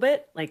heart a little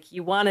bit. Like,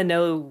 you want to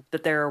know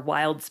that there are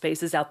wild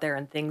spaces out there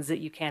and things that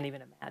you can't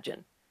even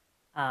imagine.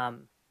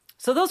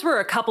 So those were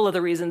a couple of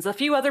the reasons. A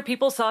few other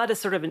people saw it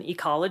as sort of an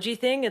ecology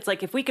thing. It's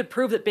like, if we could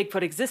prove that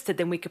Bigfoot existed,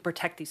 then we could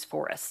protect these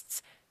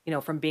forests, you know,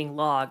 from being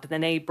logged.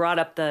 Then they brought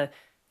up the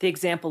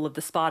example of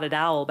the spotted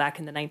owl back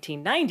in the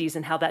 1990s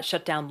and how that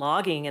shut down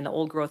logging in the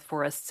old growth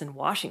forests in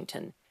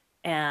Washington.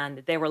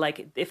 And they were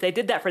like, if they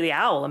did that for the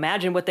owl,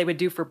 imagine what they would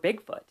do for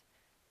Bigfoot.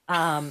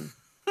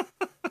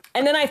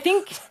 And then I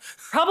think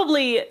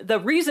probably the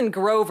reason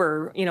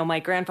Grover, you know, my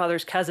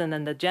grandfather's cousin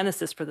and the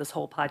genesis for this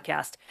whole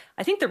podcast,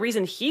 I think the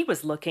reason he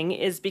was looking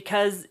is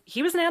because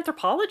he was an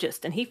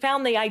anthropologist, and he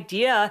found the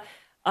idea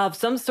of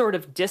some sort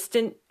of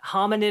distant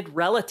hominid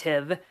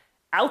relative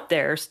out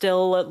there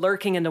still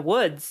lurking in the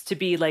woods to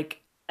be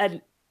like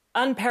an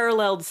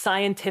unparalleled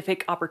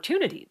scientific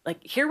opportunity.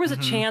 Like, here was a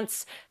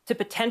chance to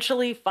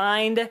potentially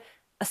find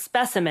a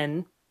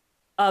specimen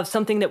of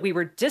something that we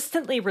were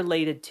distantly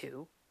related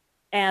to,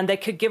 and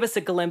that could give us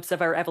a glimpse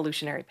of our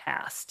evolutionary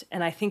past.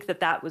 And I think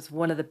that was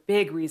one of the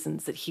big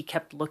reasons that he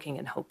kept looking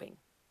and hoping.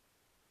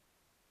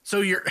 So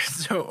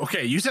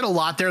okay, you said a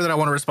lot there that I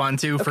want to respond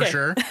to for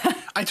sure.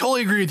 I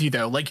totally agree with you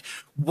though. Like,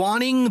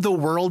 wanting the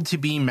world to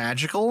be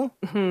magical.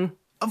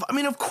 I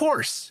mean, of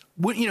course,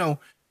 you know,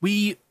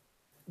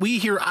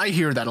 I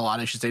hear that a lot,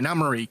 I should say, not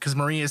Marie, because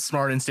Marie is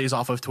smart and stays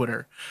off of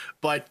Twitter.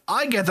 But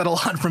I get that a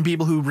lot from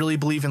people who really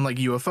believe in like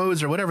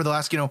UFOs or whatever. They'll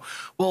ask, you know,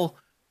 well,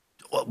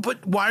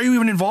 but why are you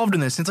even involved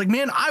in this? And it's like,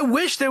 man, I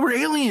wish there were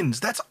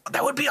aliens. That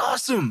would be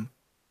awesome.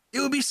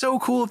 It would be so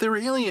cool if there were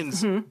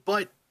aliens.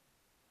 But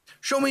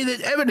show me the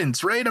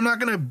evidence, right? I'm not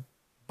going to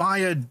buy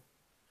a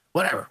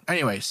whatever.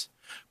 Anyways,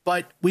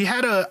 but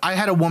I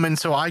had a woman.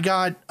 So I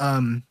got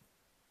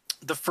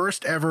the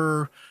first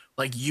ever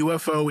like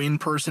UFO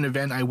in-person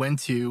event I went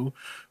to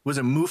was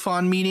a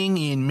MUFON meeting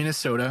in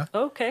Minnesota.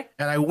 Okay.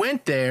 And I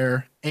went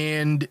there,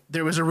 and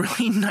there was a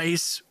really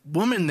nice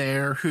woman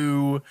there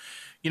who,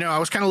 you know, I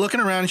was kind of looking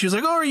around, and she was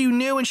like, oh, are you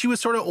new? And she was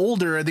sort of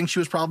older. I think she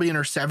was probably in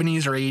her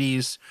 70s or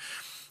 80s.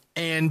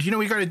 And, you know,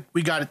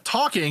 we got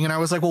talking, and I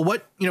was like, well,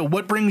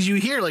 what brings you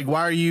here? Like,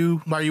 why are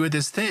you at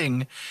this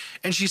thing?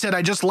 And she said,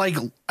 I just like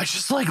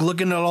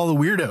looking at all the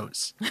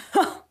weirdos.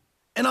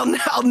 And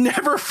I'll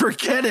never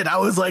forget it. I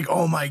was like,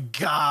 oh my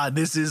God,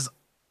 this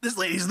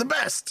lady's the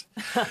best.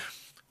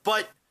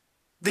 But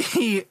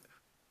the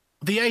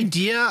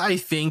idea, I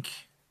think,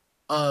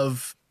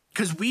 of,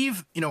 because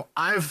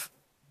I've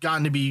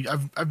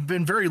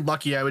been very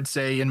lucky, I would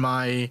say, in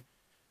my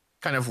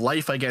kind of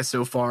life, I guess,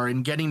 so far,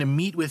 in getting to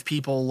meet with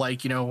people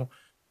like, you know,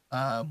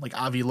 like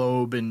Avi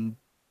Loeb and,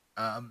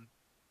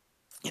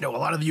 you know, a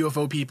lot of the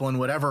UFO people and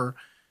whatever,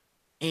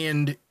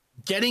 and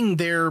getting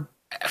their,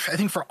 I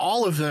think for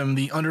all of them,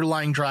 the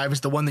underlying drive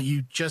is the one that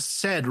you just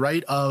said,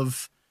 right?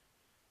 Of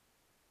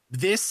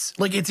this,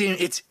 like,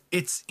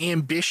 it's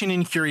ambition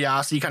and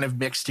curiosity kind of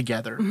mixed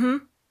together.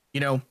 You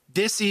know,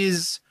 this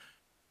is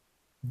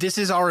this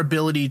is our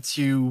ability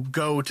to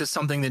go to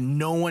something that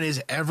no one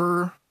has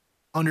ever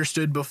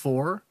understood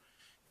before.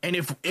 And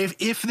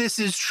if this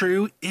is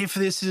true,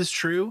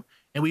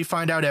 and we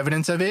find out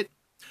evidence of it,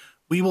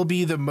 we will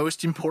be the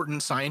most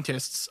important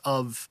scientists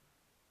of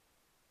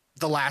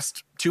the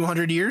last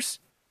 200 years,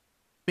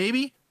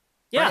 maybe.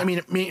 Yeah. Right? I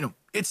mean, you know,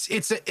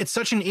 it's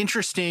such an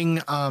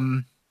interesting,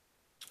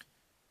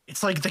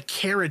 it's like the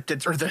carrot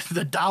that's, or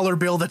the dollar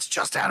bill that's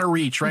just out of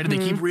reach, right? And they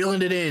keep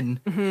reeling it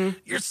in.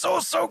 You're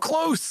so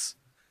close.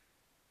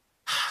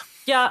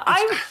 Yeah,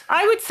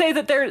 I would say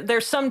that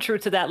there's some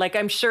truth to that. Like,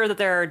 I'm sure that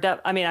there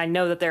are, I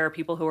know that there are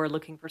people who are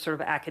looking for sort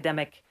of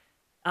academic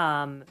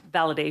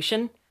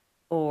validation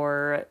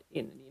or,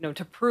 you know,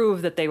 to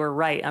prove that they were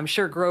right. I'm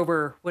sure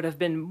Grover would have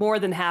been more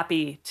than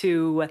happy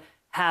to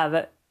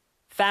have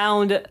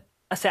found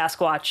a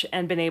Sasquatch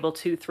and been able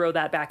to throw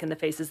that back in the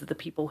faces of the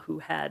people who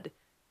had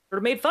sort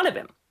of made fun of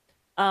him.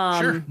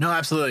 Sure. No,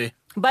 absolutely.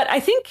 But I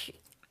think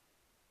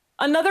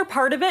another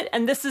part of it,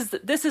 and this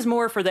is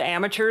more for the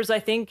amateurs, I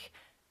think,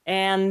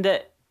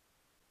 and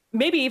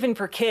maybe even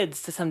for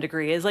kids to some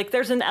degree, is like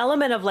there's an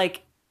element of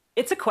like,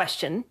 it's a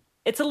question.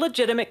 It's a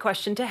legitimate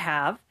question to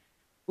have.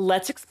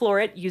 Let's explore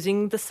it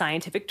using the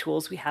scientific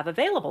tools we have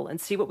available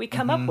and see what we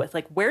come up with.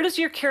 Like, where does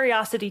your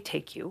curiosity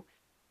take you?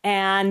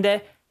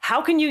 And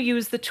how can you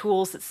use the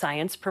tools that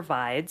science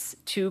provides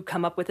to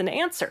come up with an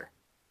answer?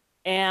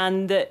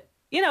 And,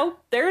 you know,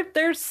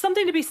 there's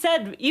something to be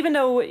said, even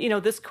though, you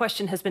know, this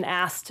question has been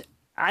asked,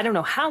 I don't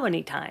know how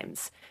many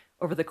times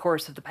over the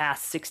course of the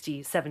past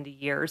 60, 70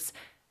 years.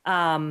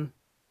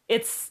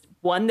 It's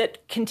one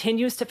that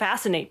continues to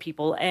fascinate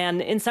people.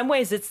 And in some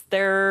ways, it's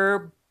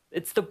their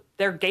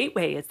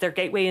gateway. It's their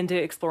gateway into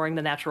exploring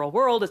the natural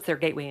world. It's their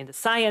gateway into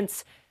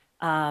science.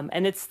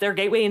 And it's their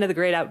gateway into the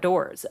great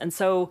outdoors. And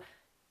so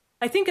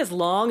I think as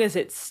long as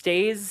it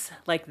stays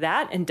like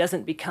that and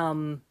doesn't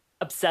become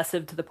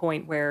obsessive to the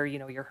point where, you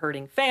know, you're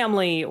hurting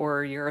family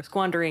or you're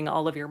squandering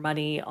all of your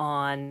money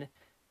on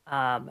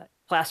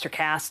plaster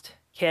cast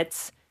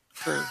kits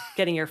for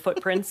getting your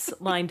footprints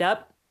lined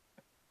up.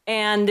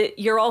 And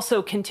you're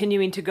also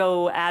continuing to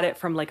go at it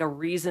from like a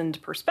reasoned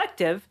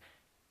perspective.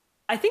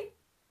 I think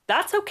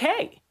that's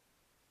okay.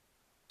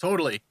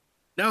 Totally.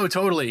 No,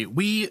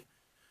 totally.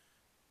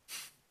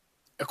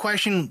 A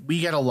question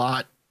we get a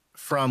lot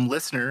from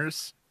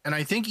listeners, and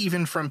I think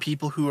even from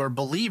people who are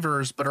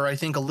believers, but are, I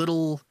think, a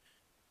little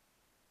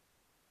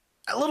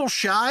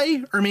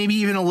shy, or maybe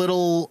even a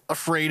little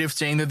afraid of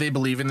saying that they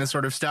believe in this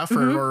sort of stuff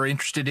or are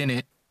interested in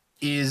it,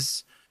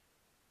 is,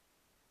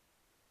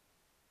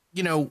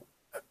 you know,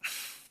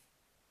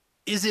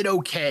 is it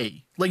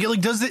okay? Like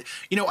does it,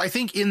 you know, I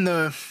think in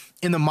the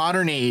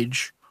modern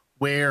age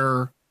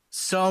where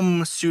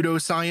some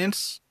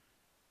pseudoscience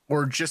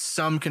or just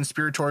some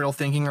conspiratorial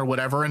thinking or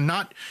whatever, and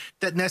not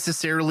that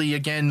necessarily,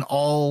 again,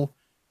 all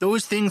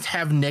those things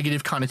have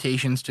negative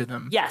connotations to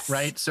them. Yes.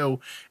 Right.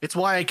 So it's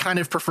why I kind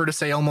of prefer to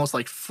say almost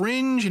like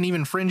fringe, and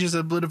even fringe is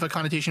a bit of a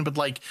connotation, but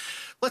like,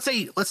 let's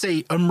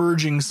say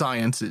emerging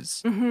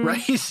sciences,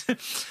 right?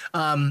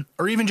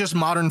 Or even just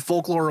modern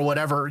folklore or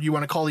whatever you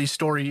want to call these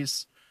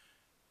stories.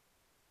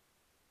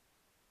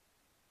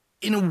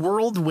 In a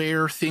world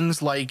where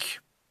things like,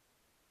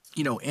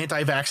 you know,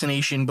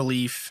 anti-vaccination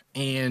belief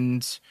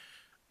and,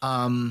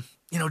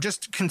 you know,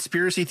 just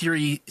conspiracy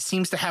theory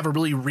seems to have a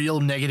really real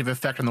negative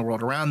effect on the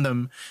world around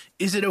them.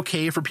 Is it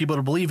okay for people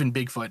to believe in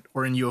Bigfoot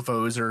or in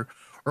UFOs or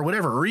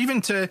whatever, or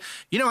even to,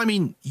 you know, I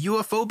mean,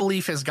 UFO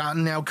belief has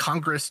gotten now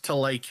Congress to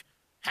like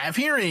have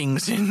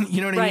hearings and,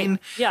 you know what I mean?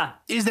 Yeah.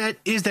 Is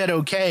that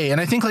okay?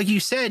 And I think, like you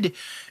said,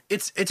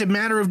 it's a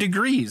matter of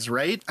degrees,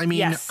 right? I mean,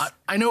 Yes.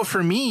 I know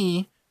for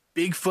me,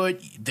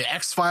 Bigfoot, the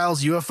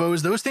X-Files,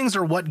 UFOs, those things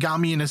are what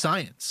got me into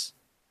science.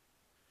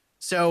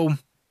 So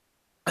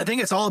I think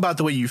it's all about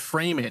the way you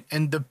frame it.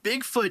 And the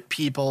Bigfoot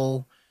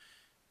people,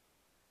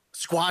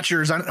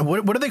 squatchers,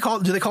 what do they call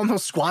it? Do they call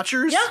themselves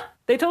squatchers? Yeah,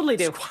 they totally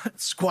do.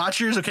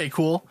 Squatchers. Okay,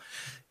 cool.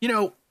 You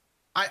know,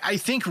 I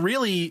think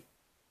really,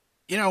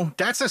 you know,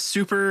 that's a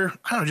super,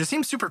 I don't know, just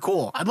seems super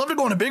cool. I'd love to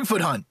go on a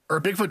Bigfoot hunt or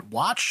a Bigfoot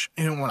watch.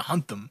 You don't want to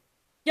hunt them.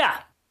 Yeah.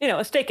 You know,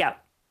 a stakeout.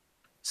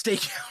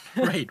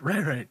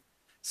 Right.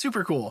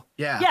 Super cool.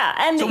 Yeah. Yeah.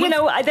 And, So you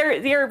know,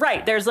 you're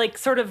right. There's like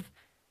sort of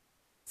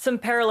some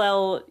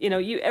parallel, you know,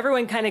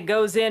 everyone kind of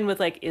goes in with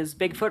like, is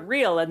Bigfoot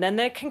real? And then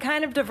they can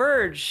kind of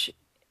diverge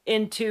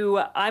into,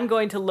 I'm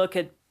going to look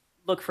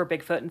for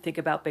Bigfoot and think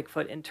about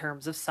Bigfoot in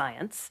terms of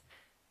science.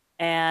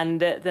 And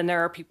then there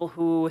are people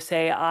who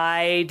say,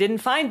 I didn't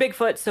find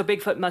Bigfoot, so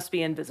Bigfoot must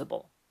be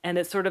invisible. And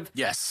it sort of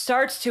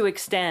starts to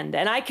extend.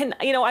 And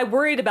I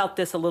worried about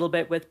this a little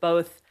bit with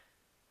both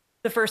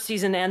the first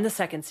season and the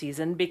second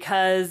season,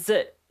 because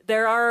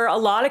there are a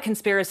lot of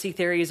conspiracy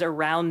theories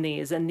around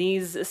these, and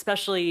these,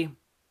 especially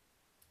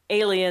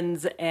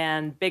aliens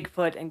and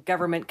Bigfoot and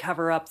government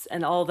cover-ups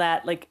and all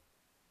that, like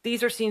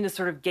these are seen as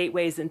sort of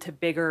gateways into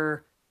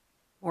bigger,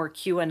 more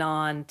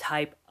QAnon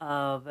type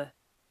of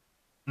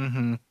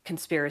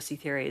conspiracy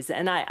theories.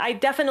 And I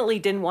definitely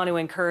didn't want to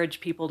encourage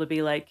people to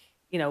be like,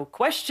 you know,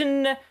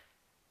 question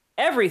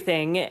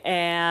everything,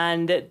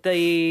 and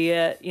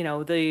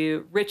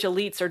the rich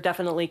elites are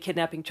definitely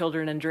kidnapping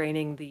children and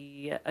draining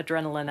the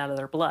adrenaline out of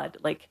their blood.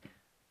 Like,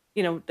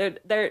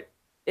 they're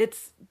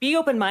it's be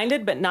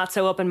open-minded, but not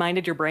so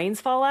open-minded your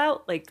brains fall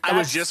out. Like, I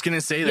was just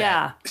gonna say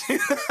that. Yeah,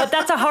 but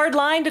that's a hard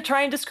line to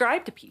try and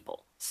describe to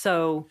people.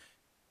 So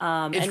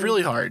it's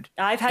really hard.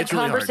 I've had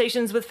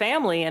conversations with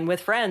family and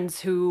with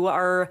friends who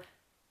are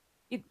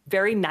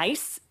very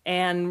nice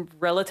and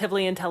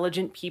relatively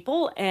intelligent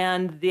people,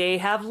 and they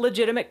have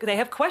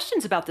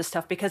questions about this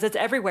stuff because it's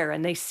everywhere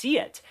and they see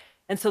it.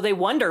 And so they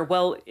wonder,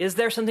 well, is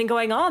there something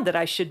going on that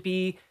I should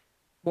be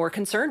more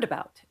concerned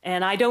about?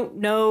 And I don't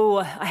know.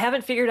 I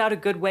haven't figured out a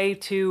good way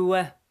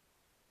to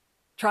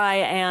try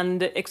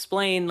and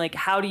explain, like,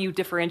 how do you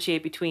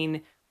differentiate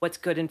between what's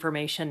good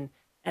information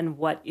and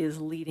what is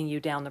leading you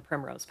down the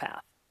primrose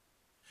path?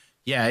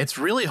 Yeah, it's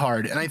really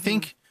hard. And I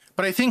think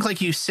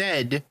like you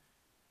said,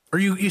 or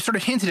you sort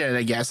of hinted at it,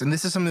 I guess, and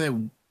this is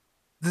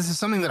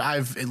something that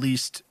I've, at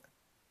least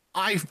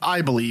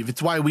I believe,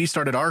 it's why we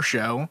started our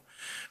show,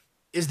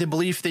 is the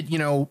belief that,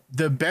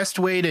 the best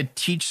way to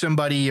teach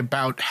somebody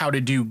about how to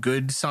do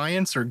good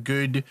science or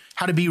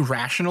how to be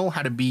rational,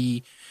 how to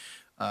be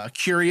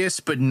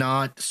curious, but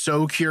not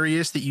so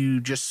curious that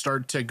you just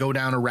start to go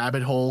down a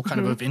rabbit hole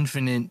kind of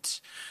infinite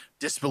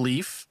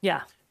disbelief.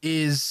 Yeah.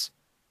 Is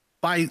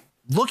by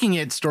looking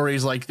at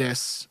stories like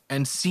this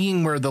and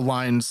seeing where the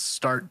lines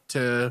start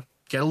to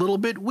get a little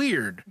bit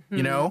weird,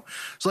 So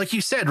like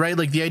you said, right?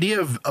 Like the idea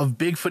of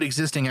Bigfoot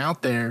existing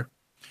out there,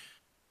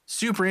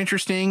 super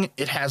interesting.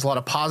 It has a lot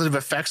of positive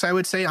effects, I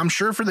would say. I'm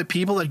sure for the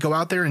people that go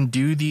out there and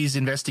do these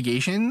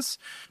investigations,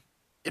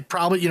 it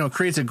probably,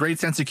 creates a great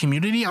sense of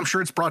community. I'm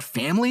sure it's brought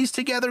families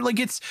together. Like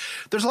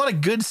there's a lot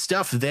of good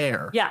stuff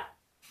there. Yeah.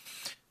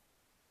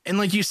 And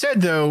like you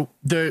said, though,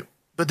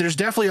 but there's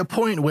definitely a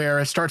point where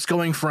it starts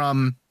going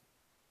from,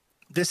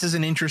 this is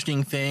an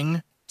interesting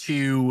thing,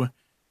 to,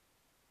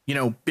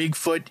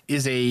 Bigfoot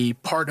is a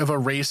part of a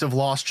race of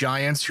lost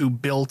giants who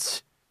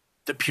built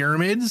the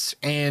pyramids,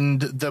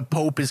 and the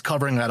Pope is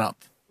covering that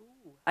up.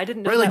 Ooh, I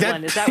didn't know that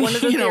one. Is that one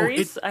of the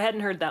theories? I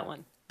hadn't heard that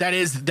one. That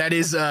is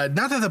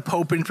not that the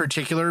Pope in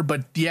particular,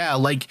 but yeah,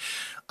 like,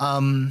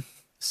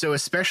 so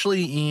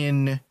especially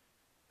in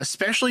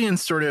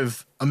sort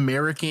of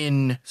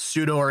American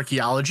pseudo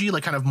archaeology,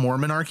 like kind of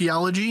Mormon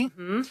archaeology,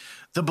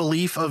 the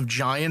belief of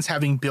giants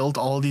having built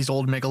all of these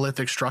old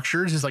megalithic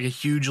structures is like a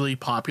hugely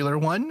popular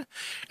one.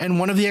 And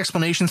one of the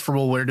explanations for,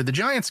 well, where did the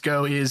giants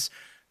go, is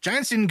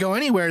giants didn't go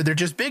anywhere. They're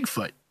just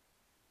Bigfoot.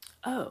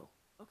 Oh,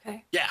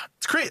 okay. Yeah,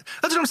 it's great.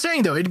 That's what I'm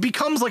saying, though. It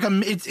becomes like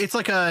it's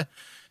like a,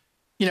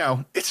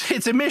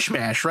 it's a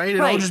mishmash, right? It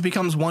all just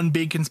becomes one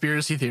big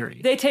conspiracy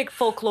theory. They take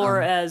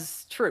folklore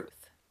as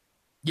truth.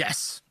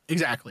 Yes,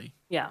 exactly.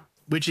 Yeah.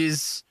 Which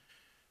is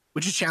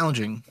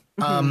challenging.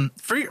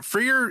 For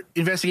your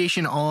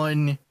investigation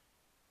on,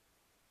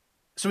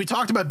 so we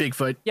talked about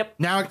Bigfoot. Yep.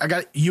 Now I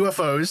got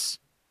UFOs.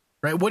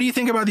 Right. What do you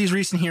think about these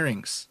recent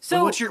hearings?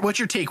 So what's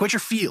your take? What's your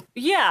feel?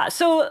 Yeah.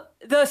 So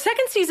the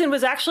second season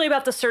was actually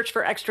about the search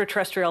for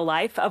extraterrestrial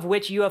life, of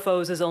which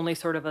UFOs is only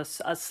sort of a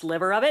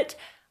sliver of it.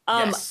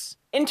 Yes.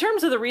 In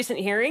terms of the recent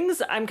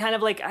hearings, I'm kind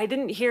of like, I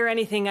didn't hear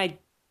anything I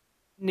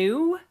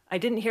knew. I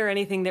didn't hear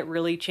anything that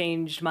really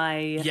changed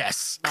my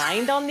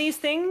mind on these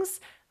things.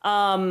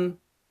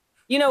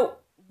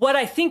 What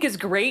I think is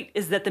great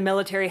is that the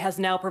military has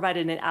now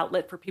provided an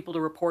outlet for people to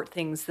report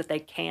things that they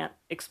can't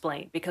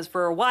explain. Because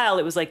for a while,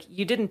 it was like,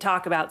 you didn't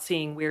talk about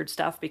seeing weird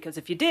stuff, because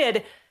if you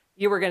did,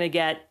 you were going to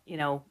get,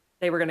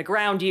 they were going to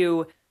ground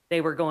you.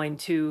 They were going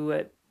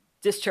to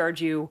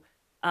discharge you.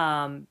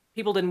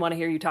 People didn't want to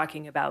hear you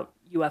talking about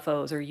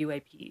UFOs or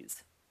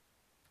UAPs.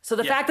 So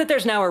the fact that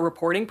there's now a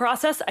reporting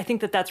process, I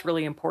think that that's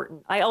really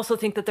important. I also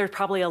think that there's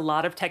probably a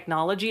lot of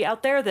technology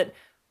out there that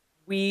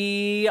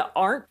we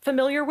aren't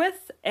familiar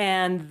with,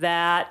 and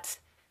that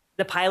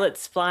the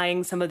pilots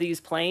flying some of these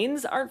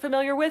planes aren't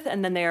familiar with,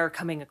 and then they are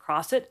coming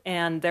across it,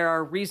 and there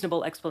are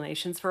reasonable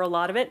explanations for a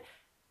lot of it.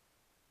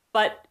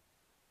 But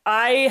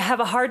I have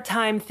a hard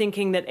time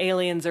thinking that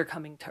aliens are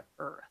coming to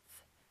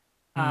Earth,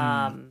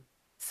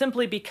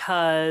 simply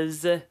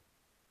because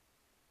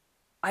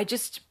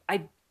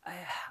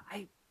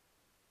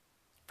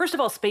first of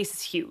all, space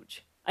is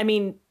huge. I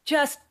mean,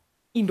 just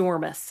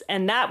enormous.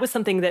 And that was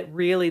something that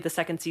really the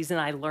second season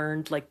I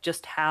learned, like,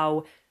 just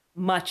how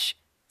much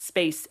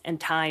space and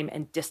time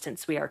and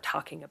distance we are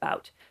talking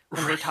about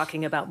when we're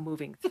talking about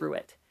moving through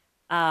it.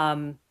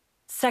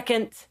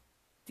 Second,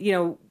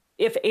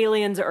 if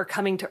aliens are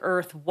coming to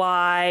Earth,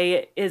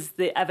 why is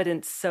the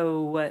evidence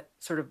so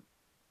sort of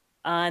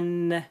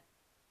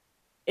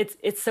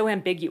it's so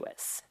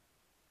ambiguous?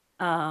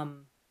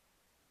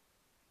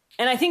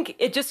 And I think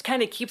it just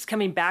kind of keeps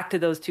coming back to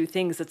those two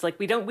things. It's like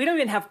we don't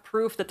even have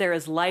proof that there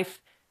is life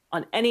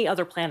on any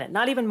other planet,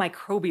 not even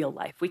microbial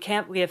life. We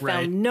have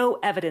found no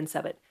evidence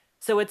of it.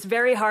 So it's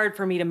very hard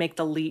for me to make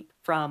the leap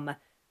from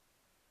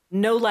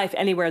no life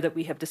anywhere that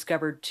we have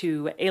discovered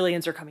to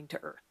aliens are coming to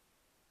Earth.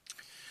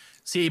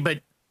 See, but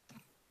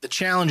the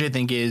challenge, I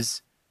think,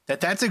 is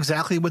that's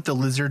exactly what the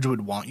lizards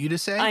would want you to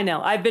say. I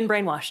know. I've been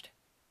brainwashed.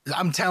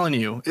 I'm telling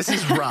you, this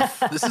is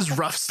rough. This is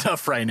rough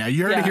stuff right now.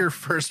 You heard it here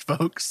first,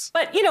 folks.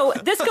 But,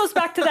 this goes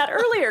back to that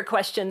earlier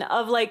question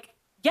of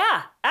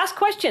ask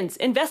questions,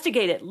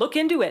 investigate it, look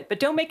into it, but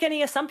don't make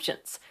any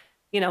assumptions.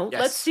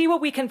 Let's see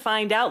what we can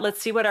find out. Let's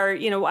see what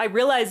I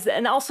realize.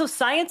 And also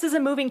science is a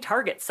moving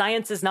target.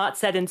 Science is not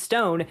set in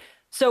stone.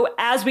 So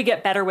as we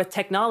get better with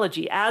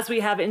technology, as we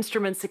have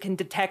instruments that can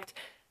detect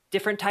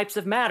different types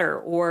of matter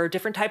or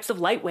different types of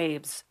light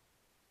waves,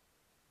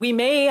 we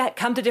may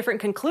come to different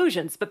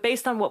conclusions, but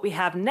based on what we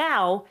have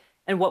now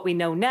and what we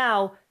know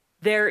now,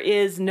 there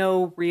is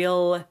no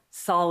real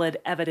solid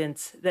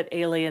evidence that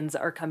aliens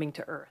are coming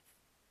to Earth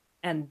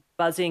and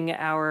buzzing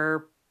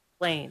our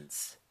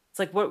planes. It's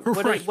like,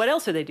 what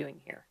else are they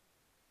doing here?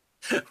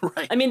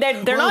 Right. I mean,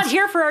 they're not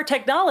here for our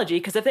technology,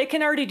 because if they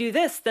can already do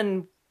this,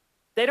 then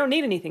they don't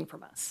need anything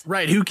from us.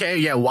 Right. Who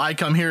cares? Yeah. Why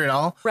come here at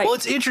all? Right. Well,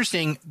 it's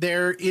interesting.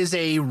 There is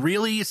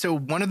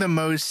one of the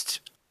most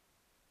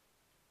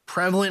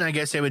prevalent, I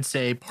guess I would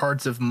say,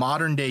 parts of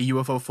modern day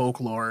UFO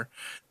folklore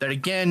that,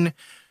 again,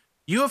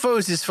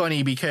 UFOs is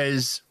funny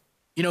because,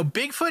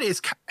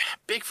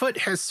 Bigfoot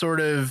has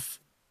sort of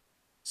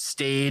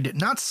stayed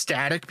not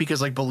static,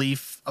 because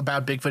belief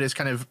about Bigfoot has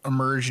kind of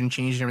emerged and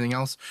changed and everything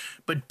else.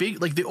 But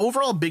the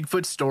overall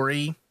Bigfoot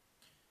story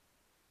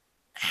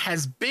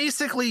has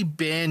basically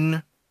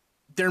been,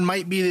 there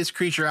might be this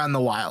creature out in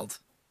the wild.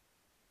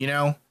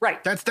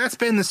 Right. That's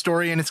been the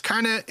story, and it's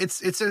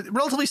a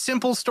relatively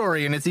simple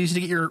story, and it's easy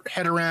to get your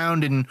head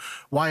around and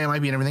why it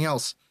might be and everything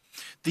else.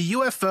 The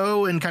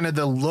UFO and kind of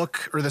the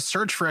look or the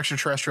search for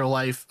extraterrestrial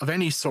life of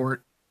any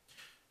sort,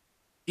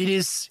 it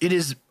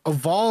is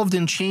evolved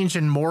and changed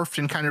and morphed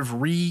and kind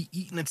of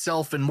re-eaten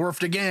itself and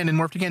morphed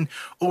again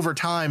over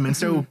time. And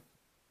so,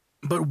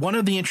 but one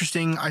of the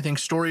interesting, I think,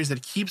 stories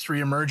that keeps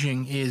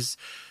reemerging is,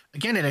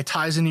 again, and it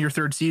ties into your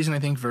third season, I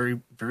think, very,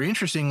 very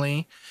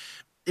interestingly,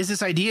 is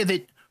this idea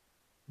that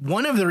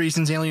one of the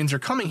reasons aliens are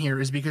coming here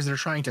is because they're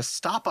trying to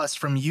stop us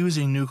from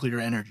using nuclear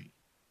energy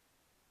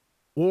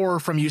or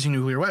from using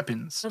nuclear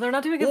weapons. So they're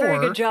not doing a very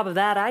good job of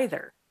that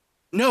either.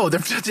 No,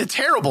 it's a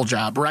terrible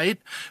job, right?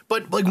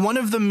 But one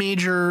of the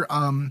major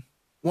kind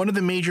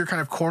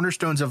of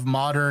cornerstones of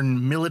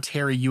modern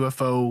military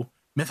UFO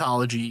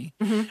mythology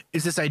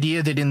is this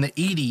idea that in the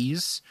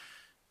 80s,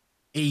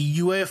 a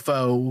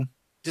UFO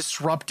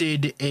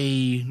disrupted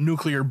a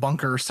nuclear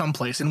bunker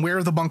someplace, and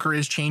where the bunker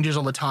is changes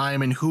all the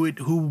time, and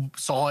who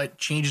saw it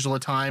changes all the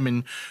time,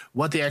 and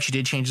what they actually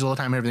did changes all the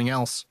time, and everything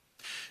else.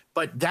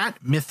 But that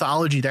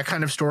mythology, that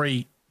kind of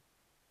story,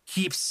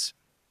 keeps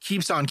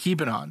on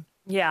keeping on.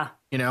 Yeah.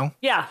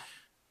 Yeah.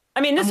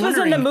 I mean, this was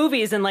in the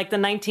movies in the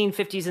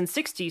 1950s and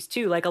 60s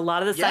too. A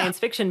lot of the science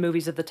fiction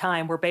movies of the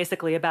time were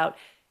basically about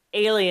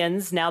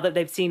aliens. Now that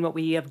they've seen what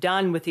we have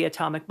done with the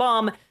atomic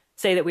bomb,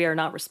 say that we are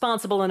not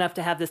responsible enough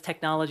to have this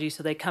technology,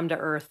 so they come to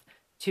Earth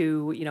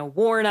to,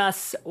 warn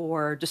us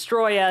or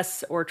destroy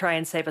us or try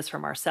and save us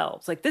from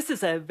ourselves. This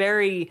is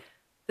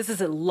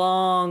a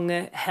long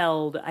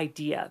held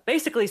idea,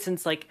 basically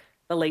since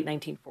the late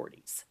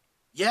 1940s.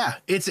 Yeah,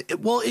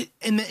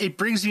 it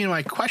brings me to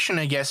my question,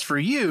 I guess, for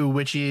you,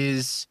 which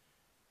is,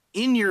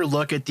 in your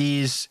look at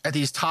these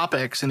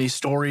topics and these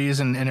stories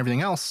and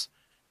everything else,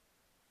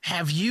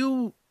 how do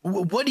you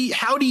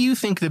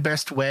think the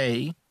best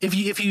way, if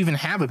you even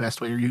have a best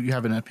way, or you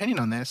have an opinion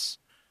on this,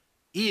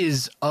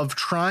 is of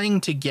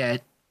trying to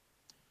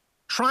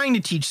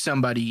teach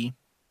somebody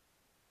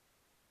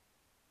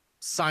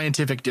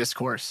scientific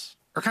discourse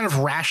or kind of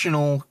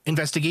rational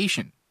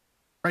investigation,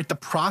 right? The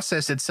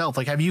process itself.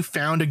 Have you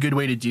found a good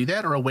way to do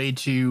that, or a way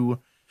to,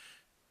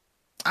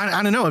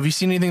 I don't know. Have you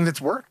seen anything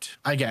that's worked,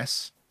 I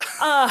guess?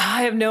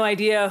 I have no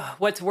idea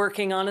what's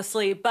working,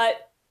 honestly,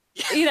 but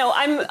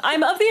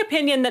I'm of the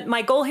opinion that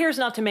my goal here is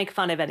not to make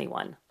fun of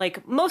anyone.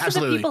 Most of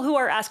the people who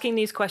are asking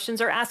these questions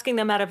are asking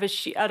them out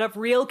of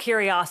real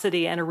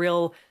curiosity and a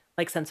real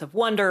sense of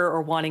wonder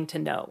or wanting to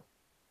know.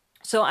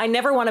 So I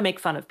never want to make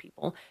fun of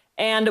people.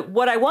 And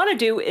what I want to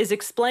do is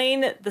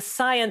explain the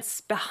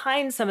science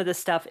behind some of this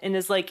stuff in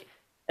as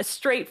as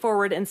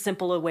straightforward and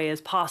simple a way as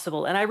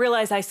possible. And I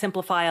realize I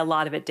simplify a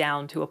lot of it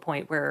down to a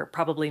point where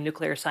probably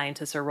nuclear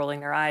scientists are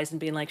rolling their eyes and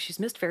being like, she's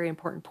missed very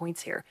important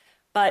points here.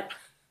 But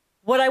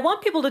what I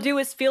want people to do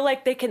is feel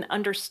like they can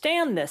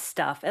understand this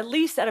stuff, at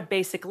least at a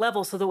basic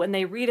level, so that when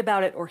they read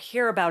about it or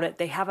hear about it,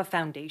 they have a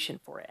foundation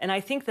for it. And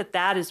I think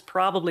that is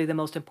probably the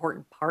most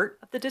important part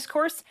of the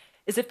discourse,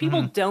 is if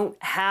people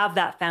don't have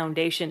that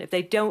foundation, if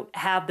they don't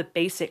have the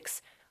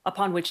basics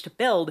upon which to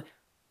build,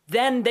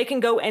 then they can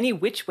go any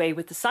which way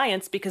with the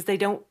science because they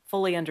don't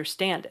fully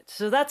understand it.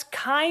 So that's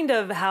kind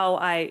of how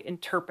I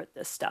interpret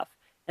this stuff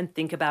and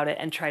think about it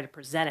and try to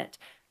present it.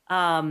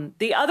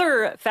 The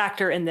other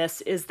factor in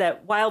this is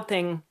that Wild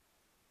Thing,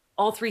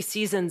 all 3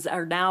 seasons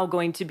are now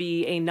going to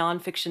be a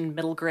nonfiction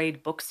middle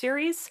grade book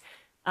series.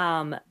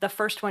 The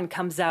first one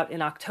comes out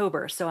in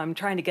October, so I'm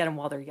trying to get them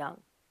while they're young.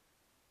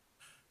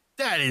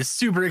 That is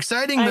super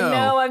exciting, though. I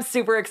know, I'm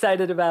super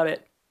excited about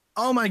it.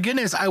 Oh my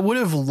goodness, I would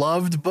have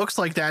loved books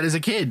like that as a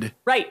kid.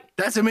 Right.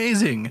 That's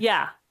amazing.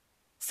 Yeah.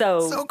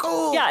 So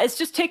cool. Yeah, it's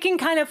just taking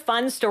kind of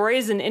fun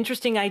stories and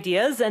interesting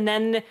ideas and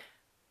then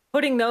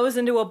putting those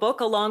into a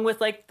book along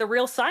with like the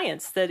real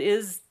science that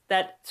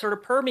sort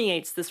of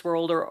permeates this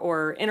world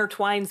or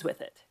intertwines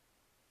with it.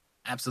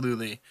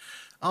 Absolutely.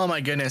 Oh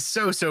my goodness.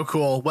 So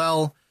cool.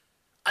 Well,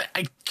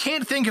 I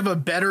can't think of a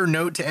better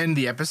note to end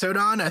the episode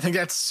on. I think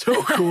that's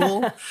so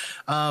cool.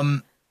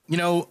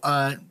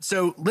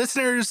 So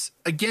listeners,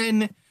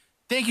 again,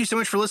 thank you so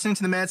much for listening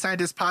to the Mad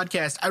Scientist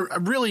podcast. I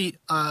really,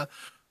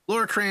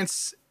 Laura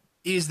Krantz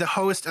is the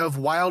host of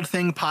Wild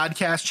Thing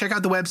Podcast. Check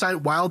out the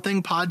website,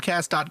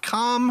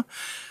 wildthingpodcast.com.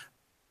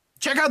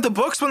 Check out the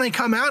books when they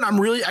come out.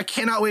 I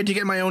cannot wait to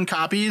get my own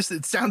copies.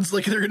 It sounds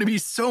like they're going to be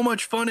so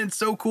much fun and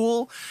so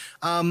cool.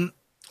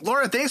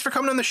 Laura, thanks for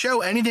coming on the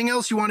show. Anything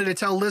else you wanted to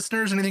tell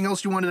listeners? Anything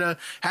else you wanted to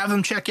have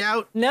them check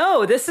out?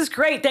 No, this is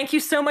great. Thank you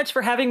so much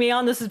for having me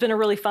on. This has been a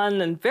really fun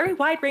and very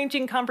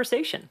wide-ranging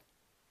conversation.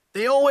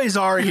 They always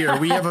are here.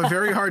 We have a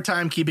very hard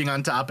time keeping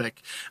on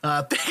topic.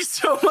 Thanks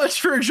so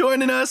much for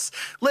joining us.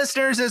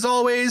 Listeners, as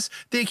always,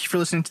 thank you for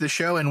listening to the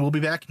show, and we'll be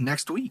back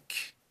next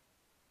week.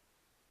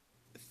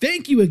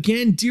 Thank you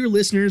again, dear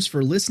listeners,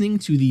 for listening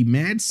to the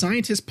Mad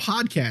Scientist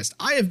podcast.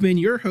 I have been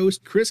your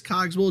host, Chris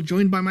Cogswell,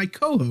 joined by my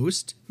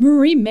co-host,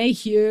 Marie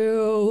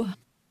Mayhew.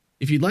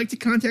 If you'd like to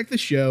contact the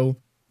show,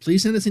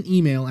 please send us an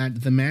email at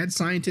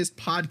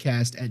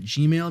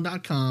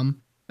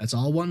themadscientistpodcast@gmail.com. That's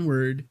all one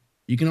word.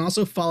 You can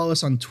also follow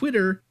us on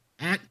Twitter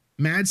at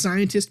Mad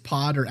Scientist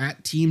Pod or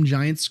at Team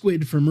Giant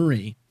Squid for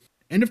Marie.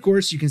 And of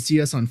course, you can see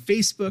us on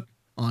Facebook,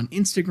 on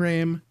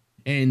Instagram,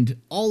 and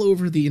all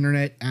over the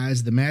internet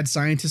as the Mad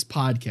Scientist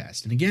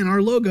Podcast. And again,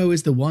 our logo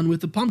is the one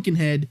with the pumpkin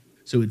head,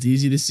 so it's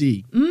easy to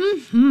see.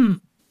 Mm-hmm.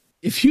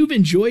 If you've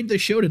enjoyed the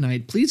show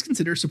tonight, please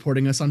consider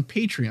supporting us on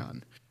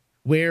Patreon,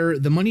 where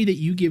the money that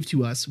you give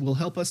to us will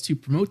help us to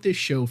promote this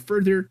show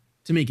further,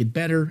 to make it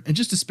better, and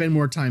just to spend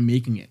more time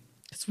making it.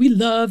 Because we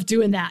love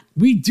doing that.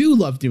 We do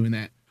love doing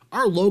that.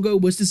 Our logo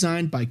was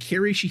designed by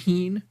Carrie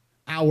Shaheen.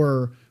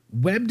 Our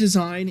web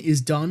design is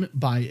done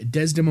by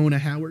Desdemona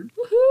Howard.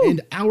 Woohoo!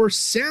 And our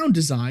sound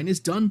design is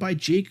done by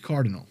Jake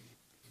Cardinal.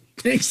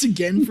 Thanks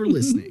again for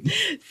listening.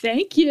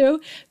 Thank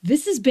you.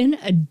 This has been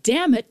a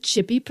Damn It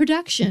Chippy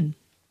production.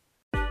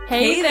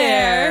 Hey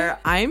there!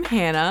 I'm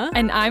Hannah.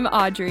 And I'm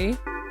Audrey.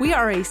 We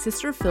are a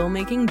sister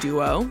filmmaking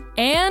duo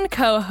and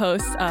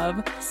co-hosts of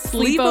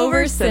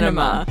Sleepover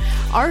Cinema,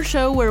 our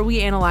show where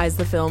we analyze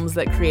the films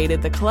that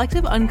created the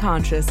collective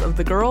unconscious of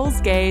the girls,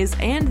 gays,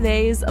 and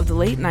theys of the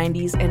late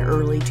 90s and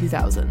early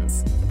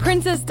 2000s.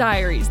 Princess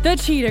Diaries, The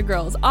Cheetah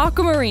Girls,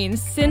 Aquamarine,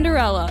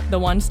 Cinderella, the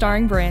one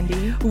starring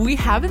Brandy. We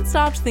haven't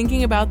stopped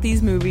thinking about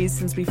these movies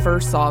since we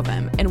first saw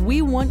them, and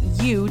we want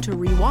you to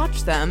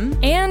rewatch them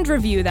and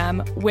review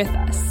them with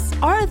us.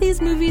 Are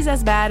these movies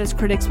as bad as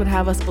critics would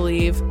have us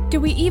believe? Do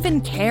we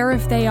even care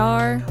if they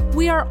are?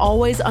 We are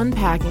always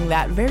unpacking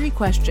that very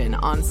question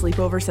on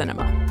Sleepover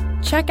Cinema.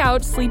 Check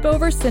out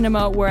Sleepover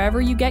Cinema wherever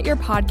you get your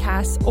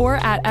podcasts or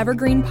at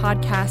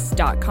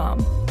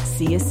evergreenpodcasts.com.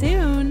 See you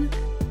soon.